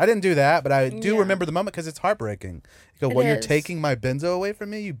pissed. I didn't do that, but I do remember the moment because it's heartbreaking. You go, "Well, you're taking my benzo away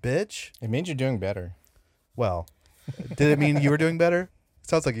from me, you bitch." It means you're doing better. Well, did it mean you were doing better? It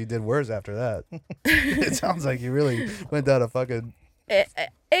sounds like you did worse after that. It sounds like you really went down a fucking.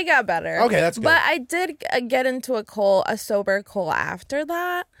 It got better. Okay, that's good. But I did get into a sober cult after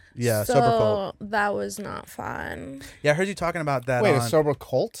that. Yeah, so sober cult. that was not fun. Yeah, I heard you talking about that. Wait, on, a sober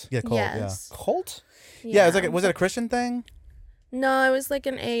cult? Yeah, cult. Yes. Cult? Yeah, it was it a Christian thing? No, it was like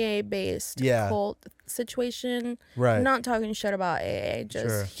an AA based Yeah. cult situation. Right. I'm not talking shit about AA.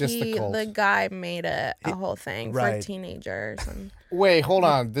 Sure. Just the cult. the guy made it a whole thing right. for teenagers. And Wait, hold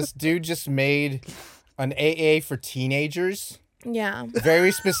on. This dude just made an AA for teenagers? yeah.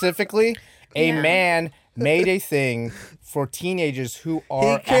 Very specifically, a Yeah. man made a thing for teenagers who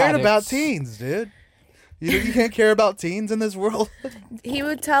are He cared about addicts. teens, dude. You can't care about teens in this world. He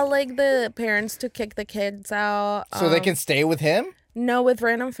would tell like the parents to kick the kids out. So they can stay with him? No, with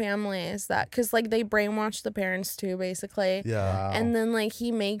random families because like they brainwash the parents too, basically. Yeah. And then like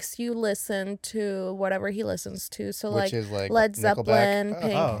he makes you listen to whatever he listens to. So Which like, is, like, Led Nickelback? Zeppelin, Oh,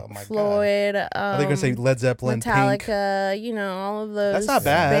 Pink oh my God. Floyd, I think I say Led Zeppelin, Pink. Metallica, you know, all of those That's not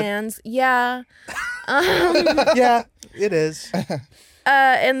bad. bands. Yeah. Yeah, it is.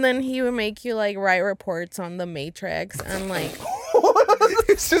 And then he would make you like write reports on the Matrix and like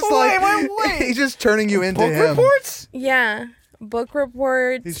It's just Wait. he's just turning you into Book him. reports? yeah, book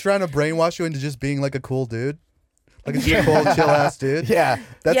reports. He's trying to brainwash you into just being like a cool dude, like a cool, chill ass dude. Yeah.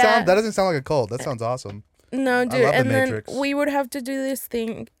 That Yeah. That doesn't sound like a cult. That sounds awesome. No, dude, love The and then Matrix. we would have to do this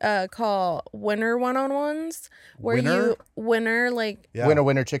thing called winner one-on-ones where Winner? like Yeah.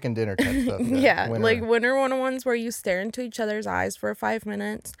 Winner, chicken dinner type stuff. yeah, Winner. like winner one-on-ones where you stare into each other's eyes for 5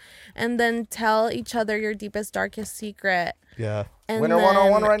 minutes and then tell each other your deepest, darkest secret. Yeah. And Winner then,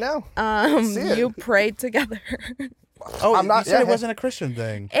 one-on-one right now. See it. you pray together. Oh, I'm not- you said yeah. it wasn't a Christian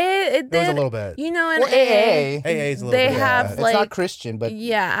thing. It did. It was a little bit. You know, in Well, AA, AA's a little they bit. have It's like not Christian, but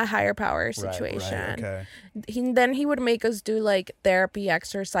yeah, a higher power right, situation. Okay. Then he would make us do like therapy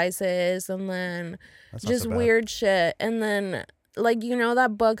exercises and then That's not just so bad. weird shit. And then like you know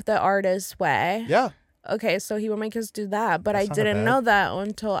that book, The Artist's Way. Yeah. Okay, so he would make us do that, but I That's not didn't bad. know that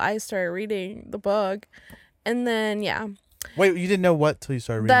until I started reading the book. And then yeah, Wait, you didn't know what till you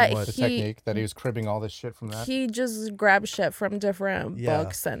started That reading what? the he- technique that he was cribbing all this shit from that. he just grabbed shit from different Yeah.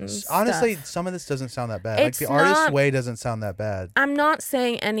 books and Honestly, stuff. some of this doesn't sound that bad. It's like the artist's not- way doesn't sound that bad. I'm not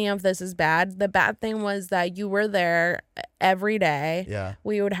saying any of this is bad. The bad thing was that you were there every day. Yeah.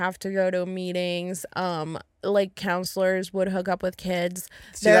 We would have to go to meetings. Like counselors would hook up with kids.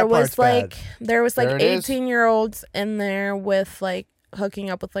 See, there that was part's like bad. there was like There it is. 18-year-olds in there with like hooking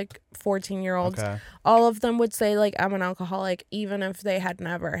up with like 14-year-olds. Okay. All of them would say like I'm an alcoholic even if they had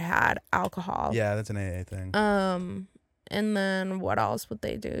never had alcohol. Yeah, that's an AA thing. And then what else would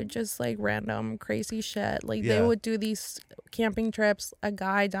they do? Just like random crazy shit. Like they Yeah. would do these camping trips. A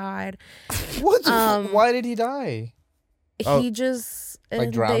guy died. What the fuck? Why did he die? Oh. He just Like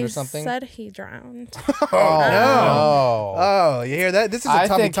drowned they or something? said he drowned. Oh, no. Oh. Oh, you hear that? This is a I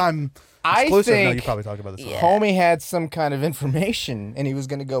tummy think- time I Exclusive? No, think you probably talked about this. Yeah. homie had some kind of information and he was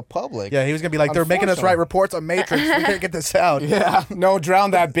going to go public. Yeah, he was gonna be like, they're making us Unfortunately. write reports on Matrix. We can't get this out. Yeah. No,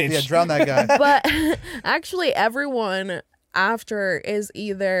 drown that bitch. Yeah, drown that guy. But actually, everyone after is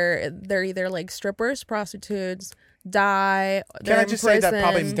they're either like strippers, prostitutes, die. Can They're I in just say that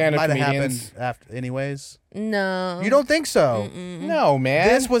probably prison. Stand-up might have happened comedians. after, anyways? No, You don't think so? No, man.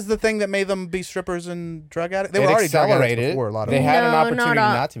 This was the thing that made them be strippers and drug addicts. They It were already drug addicts accelerated. before. A lot of They them. had an No, opportunity not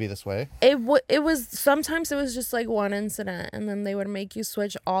all. not to be this way. It was sometimes it was just like one incident, and then they would make you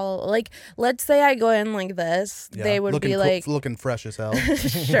switch all. Like, let's say I go in like this, Yeah, they would looking be like, looking fresh as hell.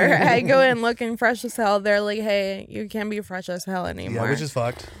 sure. I go in looking fresh as hell. They're like, hey, you can't be fresh as hell anymore. Yeah, which is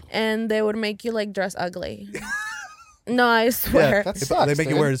fucked. And they would make you like dress ugly. No, I swear. That They sucks, make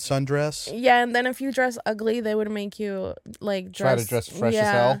you dude. wear a sundress. Yeah, and then if you dress ugly, they would make you like Try dress. to dress fresh as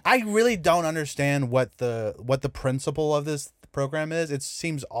yeah. hell. I really don't understand what the principle of this program is. It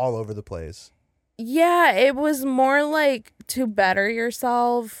seems all over the place. Yeah, it was more like to better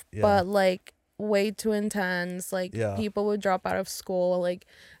yourself, Yeah. but like way too intense. Like Yeah. people would drop out of school. Like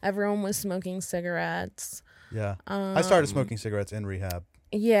everyone was smoking cigarettes. Yeah, I started smoking cigarettes in rehab.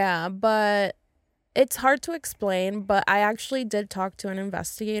 Yeah, but it's hard to explain. But I actually did talk to an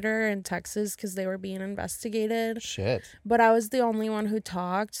investigator in Texas because they were being investigated. Shit. But I was the only one who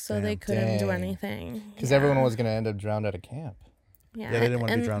talked, so they couldn't do Dang. anything. Because Yeah. everyone was going to end up drowned at a camp. Yeah, Yeah, they didn't want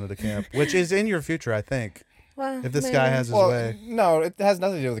to be and- drowned at a camp, which is in your future, I think. Well, If this guy maybe. has his Well, way. no, it has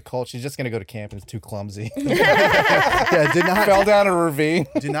nothing to do with the cult. She's just going to go to camp and it's too clumsy. Yeah, Fell down a ravine.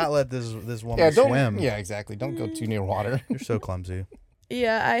 do not let this woman Yeah, don't swim. Yeah, exactly. Don't go too near water. You're so clumsy.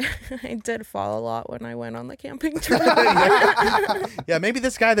 Yeah, I did fall a lot when I went on the camping trip. Yeah, maybe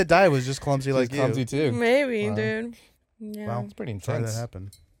this guy that died was just clumsy like She's clumsy you. too. Maybe, Wow. dude. Yeah. Wow. It's pretty Sorry that intense.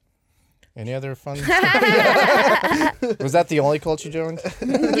 happened. Any other fun? Was that the only cult you joined?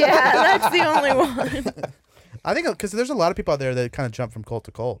 Yeah, that's the only one. I think because there's a lot of people out there that kind of jump from cult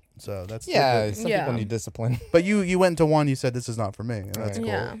to cult. So that's still Yeah, good. some Yeah. people need discipline. But you went into one. You said this is not for me. And that's Right. cool.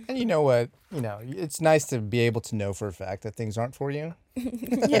 Yeah. And you know what? You know, it's nice to be able to know for a fact that things aren't for you.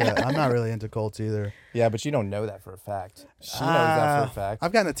 Yeah, I'm not really into cults either. Yeah, but you don't know that for a fact. She knows that for a fact.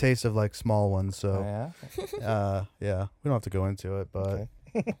 I've gotten a taste of like small ones, Oh, so yeah. yeah, we don't have to go into it, but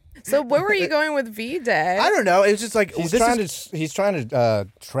Okay. So where were you going with V-Day? I don't know. It was just like He's this trying is, to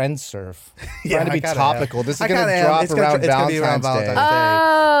trend surf. Yeah, trying to I be gotta topical. am. This is I going kinda to am. drop It's gonna- around it's gonna be around Valentine's Day.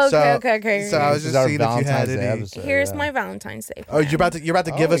 Oh, So- okay. so I was This is just our seeing if you had Valentine's Day any. episode, Here's yeah. my Valentine's Day. Oh, you're plan. about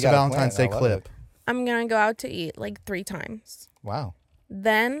to give we us a got a Valentine's plan. Day I love clip it. I'm gonna go out to eat like 3 times. Wow.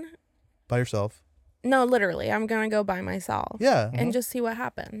 Then, by yourself. no, literally, I'm gonna go by myself. Yeah. And just see what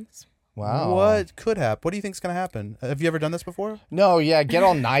happens. Wow. What could happen? What do you think's gonna happen? Have you ever done this before? No, yeah, get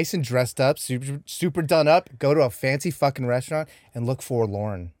all nice and dressed up, super done up, go to a fancy fucking restaurant and look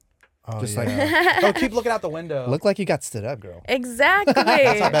forlorn. Oh, Just yeah. Oh, keep looking out the window. Look like you got stood up, girl. Exactly.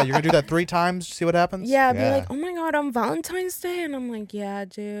 That's not bad. You're gonna do that 3 times. See what happens. Yeah, be Yeah. like, oh my god, on Valentine's Day, and I'm like, yeah,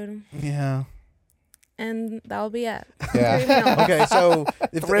 dude, Yeah. and that'll be it. Yeah. 3 meals. Okay, so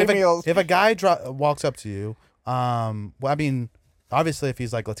Three meals. if a guy walks up to you, well, I mean, obviously, if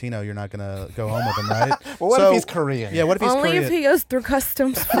he's like Latino, you're not gonna go home with him, right? Well, what So- if he's Korean? Yeah. What if he's Only Korean? if he goes through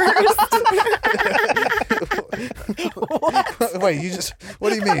customs first. Wait, you just? What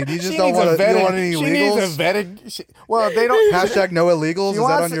do you mean? You just She don't needs want a to? You don't vetted- want any She needs illegals? a vetted. Well, they don't. Hashtag no illegals. She Is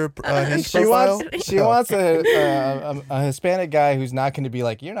that wants on your Hinge She profile? wants. She wants a Hispanic guy who's not going to be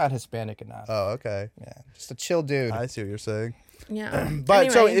like, you're not Hispanic enough. Oh, okay. Yeah, just a chill dude. I see what you're saying. Yeah.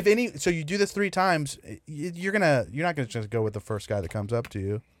 But so Anyway. so you do this 3 times, you're not gonna just go with the first guy that comes up to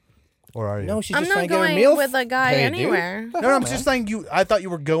you, or are you? No, she's I'm just trying not to get her going meal with a guy paid, dude. anywhere. no, I'm just saying you. I thought you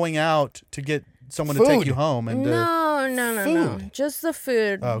were going out to get someone to take Food. you home and. No. Food. Just the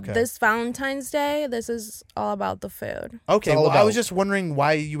food. Oh, okay. This Valentine's Day, this is all about the food. Okay, It's all well, I was about- just wondering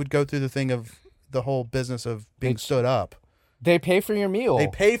why you would go through the thing of the whole business of being It's- stood up. They pay for your meal. They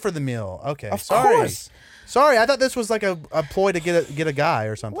pay for the meal. Okay, Of sorry. course. Sorry, I thought this was like a ploy to get a guy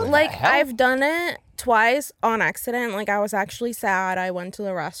or something. Like hell? I've done it twice on accident. Like I was actually sad. I went to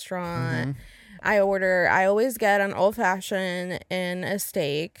the restaurant. I always get an old fashioned and a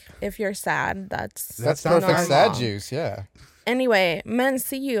steak. If you're sad, that's That's sounds perfect nice. sad juice. Yeah. Anyway, men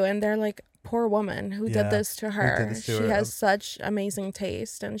see you and they're like, poor woman who Yeah, did this to who her. did this to She her. has such amazing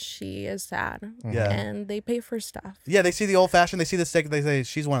taste and she is sad. Yeah. And they pay for stuff. Yeah, they see the old fashioned, they see the steak, they say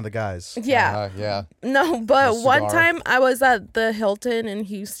she's one of the guys. Yeah. Yeah. No, but The one cigar. time I was at the Hilton in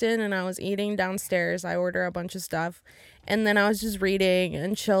Houston and I was eating downstairs. I ordered a bunch of stuff. And then I was just reading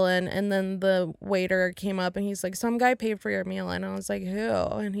and chilling. And then the waiter came up and he's like, some guy paid for your meal. And I was like, who?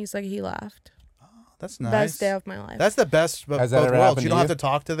 And he's like, he left. That's nice. Best day of my life. That's the best of Has both that ever worlds. happened You to don't have you? to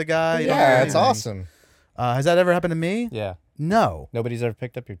talk to the guy. You don't Yeah, have to it's do anything. awesome. Has that ever happened to me? Yeah. No. Nobody's ever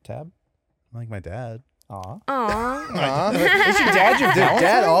picked up your tab? Like my dad. Aw. Aw. Is your dad your Dude, Valentine?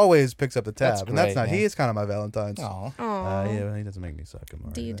 dad always picks up the tab, That's and that's great, not. man. He is kind of my Valentine's. Aw. Aw. Yeah, he doesn't make me suck him.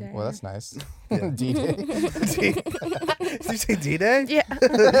 Or D-Day. anything. Well, that's nice. Yeah. D-Day. Did you say D-Day? Yeah.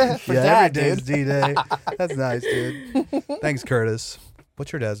 Yeah, dad, every day's dude. D-Day. That's nice, dude. Thanks, Curtis.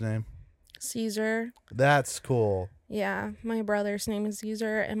 What's your dad's name? Caesar. That's cool. Yeah, my brother's name is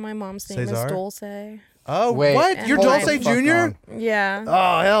Caesar, and my mom's name Cesar? is Dulce. Oh, Wait, what? You're hold Dulce the fuck Jr.? on. Yeah.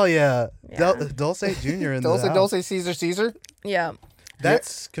 Oh, hell yeah. Yeah. Dulce Jr. in Dulce, the house. Dulce, Caesar, Caesar. Yeah.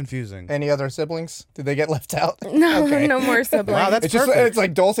 That's confusing. Any other siblings? Did they get left out? No, Okay. no more siblings. Wow, that's It's just perfect. it's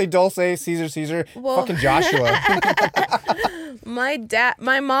like Dulce, Dulce, Caesar, Caesar. Well- Fucking Joshua.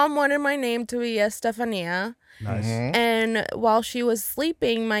 My mom wanted my name to be Estefania, Nice. Mhm. and while she was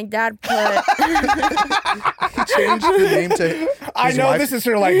sleeping, my dad put. He changed the name to I his know wife. this is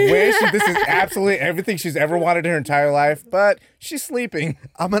her like wish. This is absolutely everything she's ever wanted in her entire life, but she's sleeping.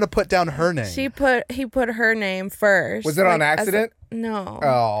 I'm going to put down her name. He put her name first. Was it on like, as a- accident? No.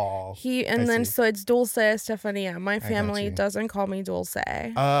 Oh. He I and then see. so it's Dulce Estefania. My got family you. doesn't call me Dulce.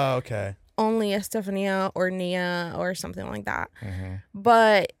 Oh, okay. Only Estefania or Nia or something like that. Mm-hmm.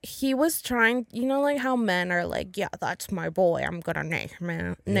 But he was trying, like how men are like, yeah, that's my boy. I'm gonna name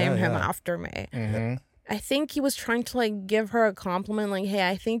him yeah. after me. Mm-hmm. I think he was trying to like give her a compliment, like, hey,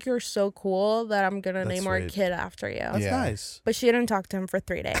 I think you're so cool that I'm gonna That's name our sweet. kid after you. That's Yeah. nice. But she didn't talk to him for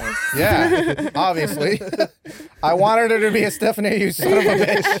 3 days. Yeah, obviously. I wanted her to be a Stephanie, you son of a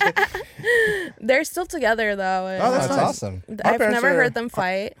bitch. They're still together though. and Oh, that's That's nice. awesome. My I've parents never are- heard them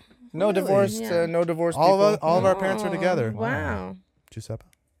fight. No divorced, Yeah. no divorced All people. of our parents are together. Wow. Giuseppa.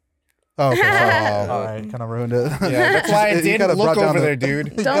 Oh, okay. Sorry. Oh. All right. Kind of ruined it. Yeah, that's why I You didn't kinda look brought down over the- there, dude.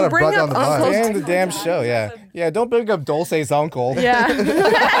 You Don't kinda bring brought down up the vibe. uncles. Damn the damn show, yeah. Yeah, don't bring up Dulce's uncle. Yeah.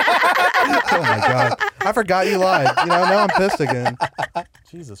 Oh my god! I forgot you lied. Now I'm pissed again.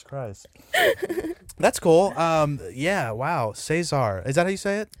 Jesus Christ. That's cool. Yeah. Wow. Cesar. Is that how you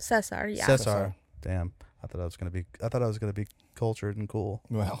say it? Cesar, yeah. Cesar. Damn. I thought I was gonna be cultured and cool.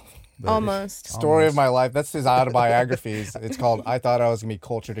 Well, but- Almost. story of my life. That's his autobiography. It's called "I Thought I Was Gonna Be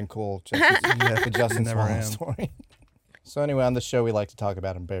Cultured and Cool." The Justin Never Swan am. story. So anyway, on the show, we like to talk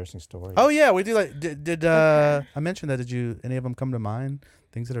about embarrassing stories. Oh yeah, we do. Like, did I mentioned that? Did you any of them come to mind?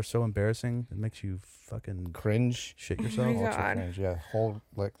 Things that are so embarrassing it makes you fucking Cringe. shit my yourself. God. Ultra cringe. Yeah, whole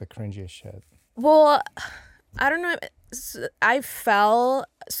like the cringiest shit. Well, I don't know. I fell,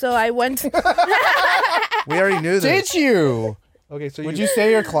 so I went. We already knew this. Did you? Okay, so Would you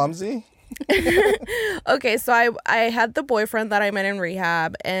say you're clumsy? Okay, so I had the boyfriend that I met in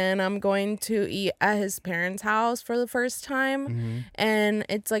rehab, and I'm going to eat at his parents' house for the first time. Mm-hmm. And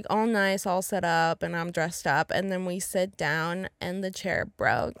it's like all nice, all set up, and I'm dressed up. And then we sit down, and the chair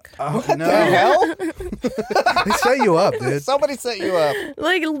broke. Oh no! The hell? They set you up, dude. Somebody set you up.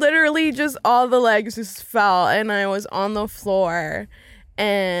 Like literally, just all the legs just fell, and I was on the floor.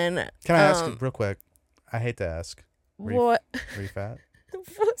 And Can I ask real quick? I hate to ask. Were you- what? Were you fat?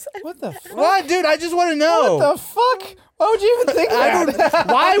 was I- What the fuck? What, dude? I just want to know. What the fuck? Why would you even think that?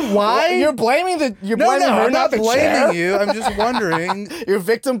 Why? You're blaming the. You're No, blaming her, I'm not the blaming chair? you. I'm just wondering. You're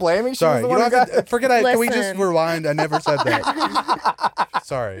victim blaming. She Sorry, was the you one who don't have got. to, forget. Can we just Listen. rewind? I never said that.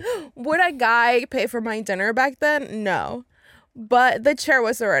 Sorry. Would a guy pay for my dinner back then? No. But the chair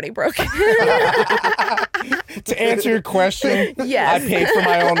was already broken. To answer your question, Yes. I paid for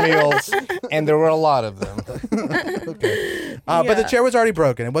my own meals, and there were a lot of them. But the Yeah. chair was already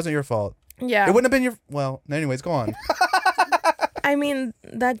broken. It wasn't your fault. Yeah. It wouldn't have been your. Well, anyways, go on. I mean,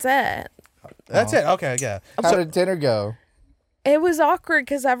 that's it. That's it. Okay, yeah. How did dinner go? It was awkward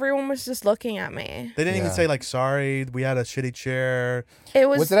because everyone was just looking at me. They didn't even Yeah. say like, "Sorry, we had a shitty chair." It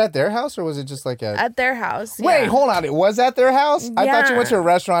was, Was it at their house or was it just like a? at their house. Wait, yeah. hold on. It was at their house? I thought you Yeah. went to a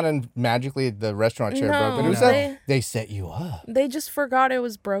restaurant and magically the restaurant chair broke. But No, who said they set you up? They just forgot it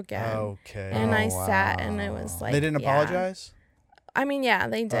was broken. Okay. And I Oh, sat and it was like. They didn't yeah. apologize. I mean, yeah,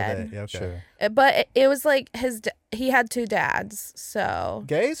 they Oh, did. yeah, okay. Sure. But it was like he had 2 dads. So.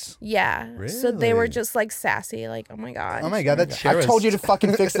 Gays? Yeah. So they were Really? just like sassy. Like, oh my God. Oh my god, that chair. I is- told you to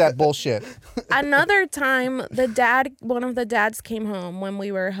fucking fix that bullshit. Another time, one of the dads came home when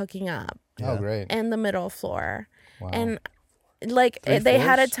we were hooking up Oh, great. in the middle floor. Wow. And like 3 they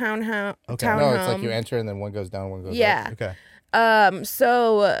had a floors? townhome. Okay. No, it's like you enter and then one goes down, one goes up. Yeah. Okay.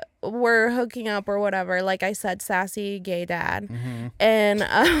 So we're hooking up or whatever. Like I said, sassy gay dad. Mm-hmm.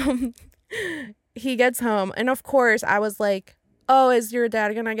 And he gets home, and of course I was like, oh, is your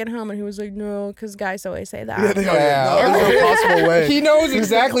dad gonna get home? And he was like, no, because guys always say that. Yeah, no, there's no possible way. He knows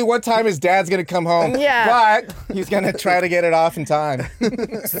exactly what time his dad's gonna come home. Yeah. But he's gonna try to get it off in time.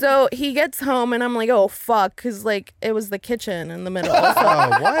 So he gets home and I'm like, oh fuck, because like it was the kitchen in the middle. So,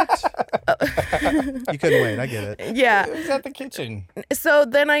 Oh, what? You couldn't wait. I get it. yeah. It was at the kitchen. So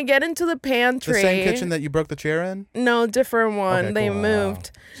then I get into the pantry. The same kitchen that you broke the chair in? No, different one. Okay, They cool.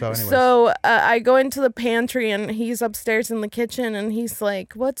 moved. So anyways. So I go into the pantry and he's upstairs in the kitchen and he's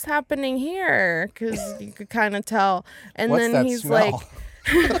like, "What's happening here?" Because you could kind of tell. And What's then that he's smell?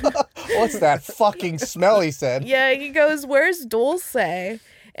 like, What's that fucking smell? He said. "Yeah." He goes, "Where's Dulce?"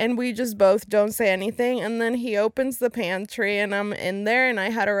 And we just both don't say anything. And then he opens the pantry and I'm in there and I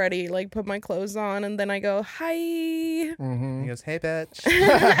had already like put my clothes on. And then I go, "Hi." He goes, hey, bitch.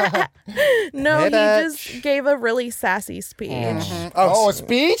 No, Hey, he bitch. just gave a really sassy speech. Oh, a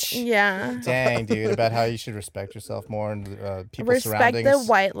speech? Yeah. Dang, dude, about how you should respect yourself more and people Respect surroundings. the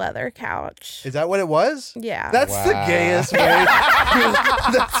white leather couch. Is that what it was? Yeah. That's the Wow. gayest way.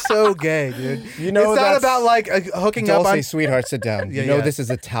 That's so gay, dude. You know it's not that's- about like hooking up Dulce, on. sweetheart, sit down. Yeah, you know yeah. this is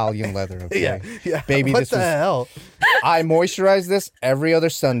Italian leather, okay? Yeah, yeah. Baby, what this the is... hell? I moisturize this every other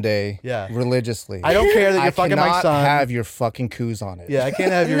Sunday Yeah. religiously. I don't care that you're I fucking cannot my son. have your fucking coos on it. Yeah, I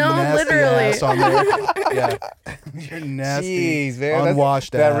can't have your No, nasty literally. ass on there. Yeah, your nasty, Jeez, man.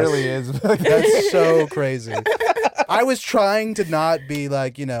 unwashed That ass. really is. That's so crazy. I was trying to not be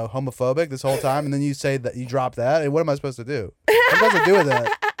like, homophobic this whole time, and then you say that you drop that, and what am I supposed to do? What am I supposed to do with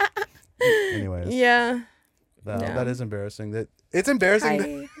that? Anyways, Yeah. that is embarrassing. It's embarrassing. That,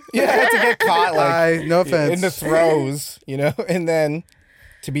 Hi. Yeah, to get caught like no offense. in the throes, and then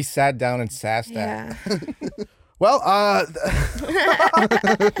to be sat down and sassed at. Yeah. Well,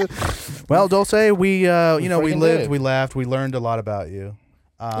 well, Dulce, we we freaking lived, did it. we laughed, we learned a lot about you.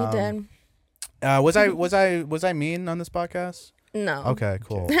 You did. Was I mean on this podcast? No. Okay,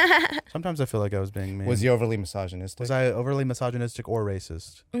 cool. Sometimes I feel like I was being mean. Was he overly misogynistic? Was I overly misogynistic or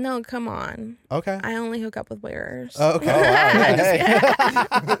racist? No, come on. Okay. I only hook up with wearers. Oh, okay. Oh, wow.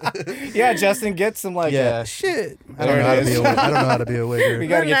 Yeah, hey. Yeah, Justin, get some like. Yeah. Shit. I There don't know it how to is. be. I don't know how to be a wigger. We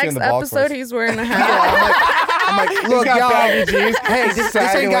gotta the get you next in the ball episode, course. he's wearing a hat. I'm like, look, got y'all. baggy jeans. Hey, this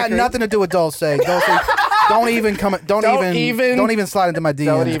Sagging ain't got like a- nothing to do with Dulce. Dulce, don't even come. Don't even slide into my DMs,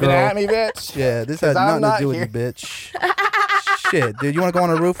 Don't even girl. at me, bitch. Yeah, this has I'm nothing to not do with here. you, bitch. Shit, dude, you want to go on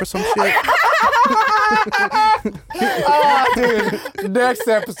a roof or some shit? Oh, dude. Next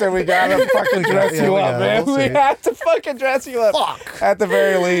episode, we gotta fucking dress yeah, you we up, gotta. man. We'll We see. have to fucking dress you up. Fuck. At the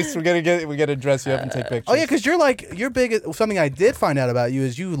very least, we gotta dress you up and take pictures. Oh yeah, because you're big. Something I did find out about you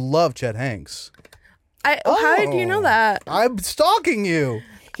is you love Chet Hanks. How did you know that? I'm stalking you.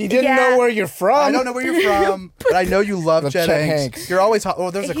 he didn't Yeah. know where you're from. I don't know where you're from, but I know you love Love Chet Chet Hanks. Hanks. You're always.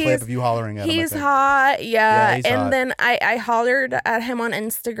 There's a clip He's- of you hollering at him. I He's think. hot, Yeah, he's and hot. then I hollered at him on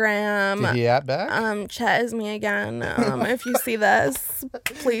Instagram. Did he at back? Chet is me again. If you see this,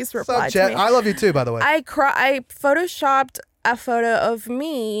 please What's reply up, to Chet? me. I love you too, by the way. I photoshopped a photo of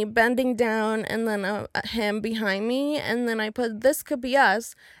me bending down and then him behind me, and then I put "This could be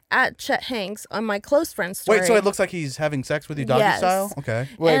us" at Chet Hanks on my close friend story. Wait, so it looks like he's having sex with you, doggy Yes. style? Okay.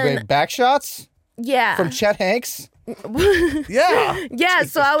 and- Back shots yeah, from Chet Hanks. Yeah. yeah.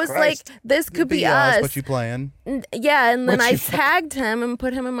 So I was Christ. like, "This could be us." What you playing? Yeah, and then What I you- tagged him and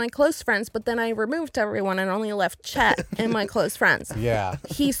put him in my close friends, but then I removed everyone and only left Chet in my close friends. Yeah.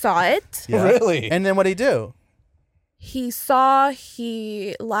 He saw it. Yeah. Really? And then what'd he do? He saw,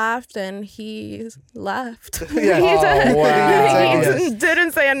 he laughed, and he left. Yeah. he Oh, wow.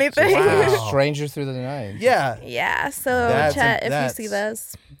 didn't say anything. Wow. Stranger through the night. Yeah. Yeah, so That's- Chet, if that's- you see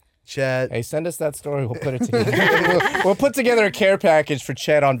this, Chet. Hey, send us that story. We'll put it together. we'll put together a care package for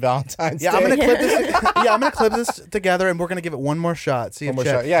Chet on Valentine's Yeah, Day. I'm gonna clip this. Yeah, I'm gonna clip this together, and we're gonna give it one more shot. See One if more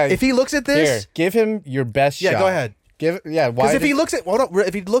Chet. shot. Yeah. If he looks at Here, this, give him your best yeah, shot. go ahead. Why? Because if he looks at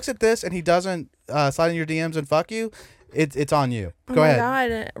if he looks at this and he doesn't slide in your DMs and fuck you, it's on you. oh Go my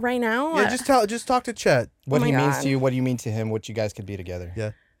ahead. God, right now? Yeah, just talk to Chet. what Oh he my means God. to you, what you mean to him, what you guys could be together.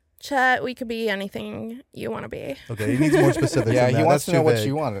 Yeah. Chet, we could be anything you want to be. Okay. He needs more specifics. Yeah, than he that. wants That's to know too what vague.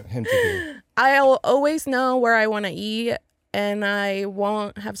 you want him to do. I'll always know where I want to eat, and I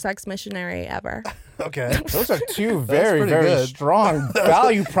won't have sex missionary ever. Okay. Those are two very, pretty very good. strong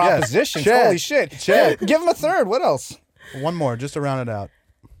value propositions. Chet. Holy shit. Chet. Give him a third. What else? One more, just to round it out.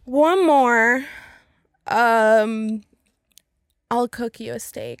 One more. I'll cook you a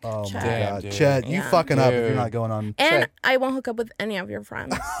steak. Oh Chet. my Damn, God, dude. Chet, you Yeah. fucking up if Dude. you're not going on. And Chet. I won't hook up with any of your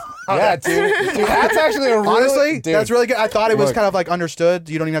friends. Yeah, dude. That's actually a really, Honestly, dude, that's really good. I thought it was look. kind of like understood.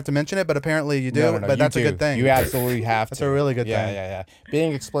 You don't even have to mention it, but apparently you do. No, But you that's a do. good thing. You absolutely have to. That's a really good yeah, thing. Yeah, yeah.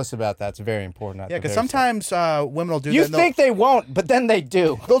 Being explicit about that's very important. Yeah, because sometimes women will do you that. and think they won't, but then they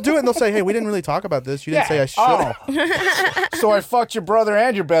do. they'll do it and they'll say, "Hey, we didn't really talk about this. You didn't say I should." Oh. So I fucked your brother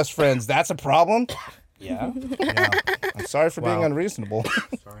and your best friends. That's a problem? Yeah. I'm sorry for being Wow. unreasonable.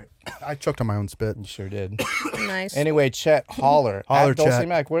 Sorry, I choked on my own spit. You sure did. Nice. Anyway, Chet, holler. Holler, At Dulce Chet.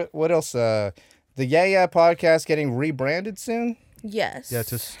 Mac. What else? The Yeah Yeah podcast getting rebranded soon? Yes. Yeah,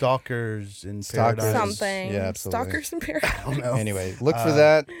 to stalkers in Stalkers. paradise. something. Yeah, absolutely. Stalkers in paradise. I don't know. Anyway, look for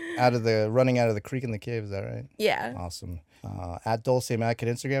that running out of the creek in the cave. Is that right? Yeah. Awesome. At Dulce Mac at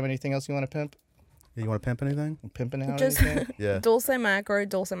Instagram. Anything else you want to pimp? You want to pimp anything? Pimping out Just anything? Yeah. Dulce Mac or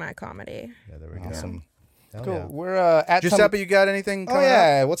Dulce Mac comedy. Yeah, there we go. Awesome. Hell Cool. yeah. We're at Giuseppa, you got anything Oh coming up?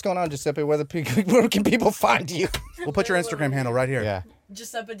 yeah, what's going on, Giuseppe? Where can people find you? We'll put your Instagram handle right here. Yeah.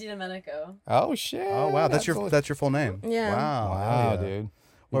 Giuseppa Di Domenico. Oh shit. Oh wow, that's your full name. Yeah. Wow. Wow, hell yeah. dude. You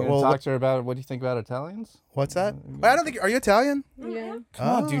Well, gonna well, talk to her about what do you think about Italians? What's that? Wait, I don't think. Are you Italian? Yeah. Come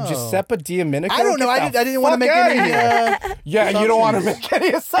on, dude. Oh. Giuseppe Domenico. I don't know. Get I the didn't want to fuck make any. outta here. Yeah, you don't want to make any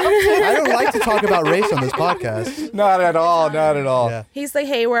assumptions. I don't like to talk about race on this podcast. Not at all. Not at all. Yeah. He's like,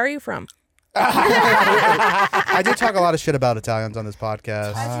 hey, where are you from? I do talk a lot of shit about Italians on this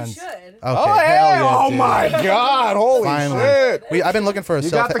podcast. As you should. Okay. Oh, hell yeah. yeah, Oh dude. my God. Holy Finally. shit. I've been looking for a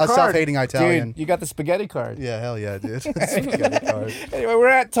You got the card. self-hating Italian. Dude, you got the spaghetti card. Yeah, hell yeah, dude. Spaghetti card. Anyway, we're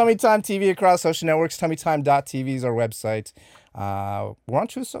at Tummy Time TV across social networks. TummyTime.tv is our website. We're on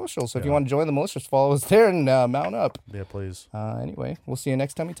True Social, so if you want to join the militia, follow us there and mount up. Yeah, please. Anyway, we'll see you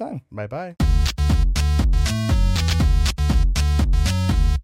next Tummy Time. Bye-bye.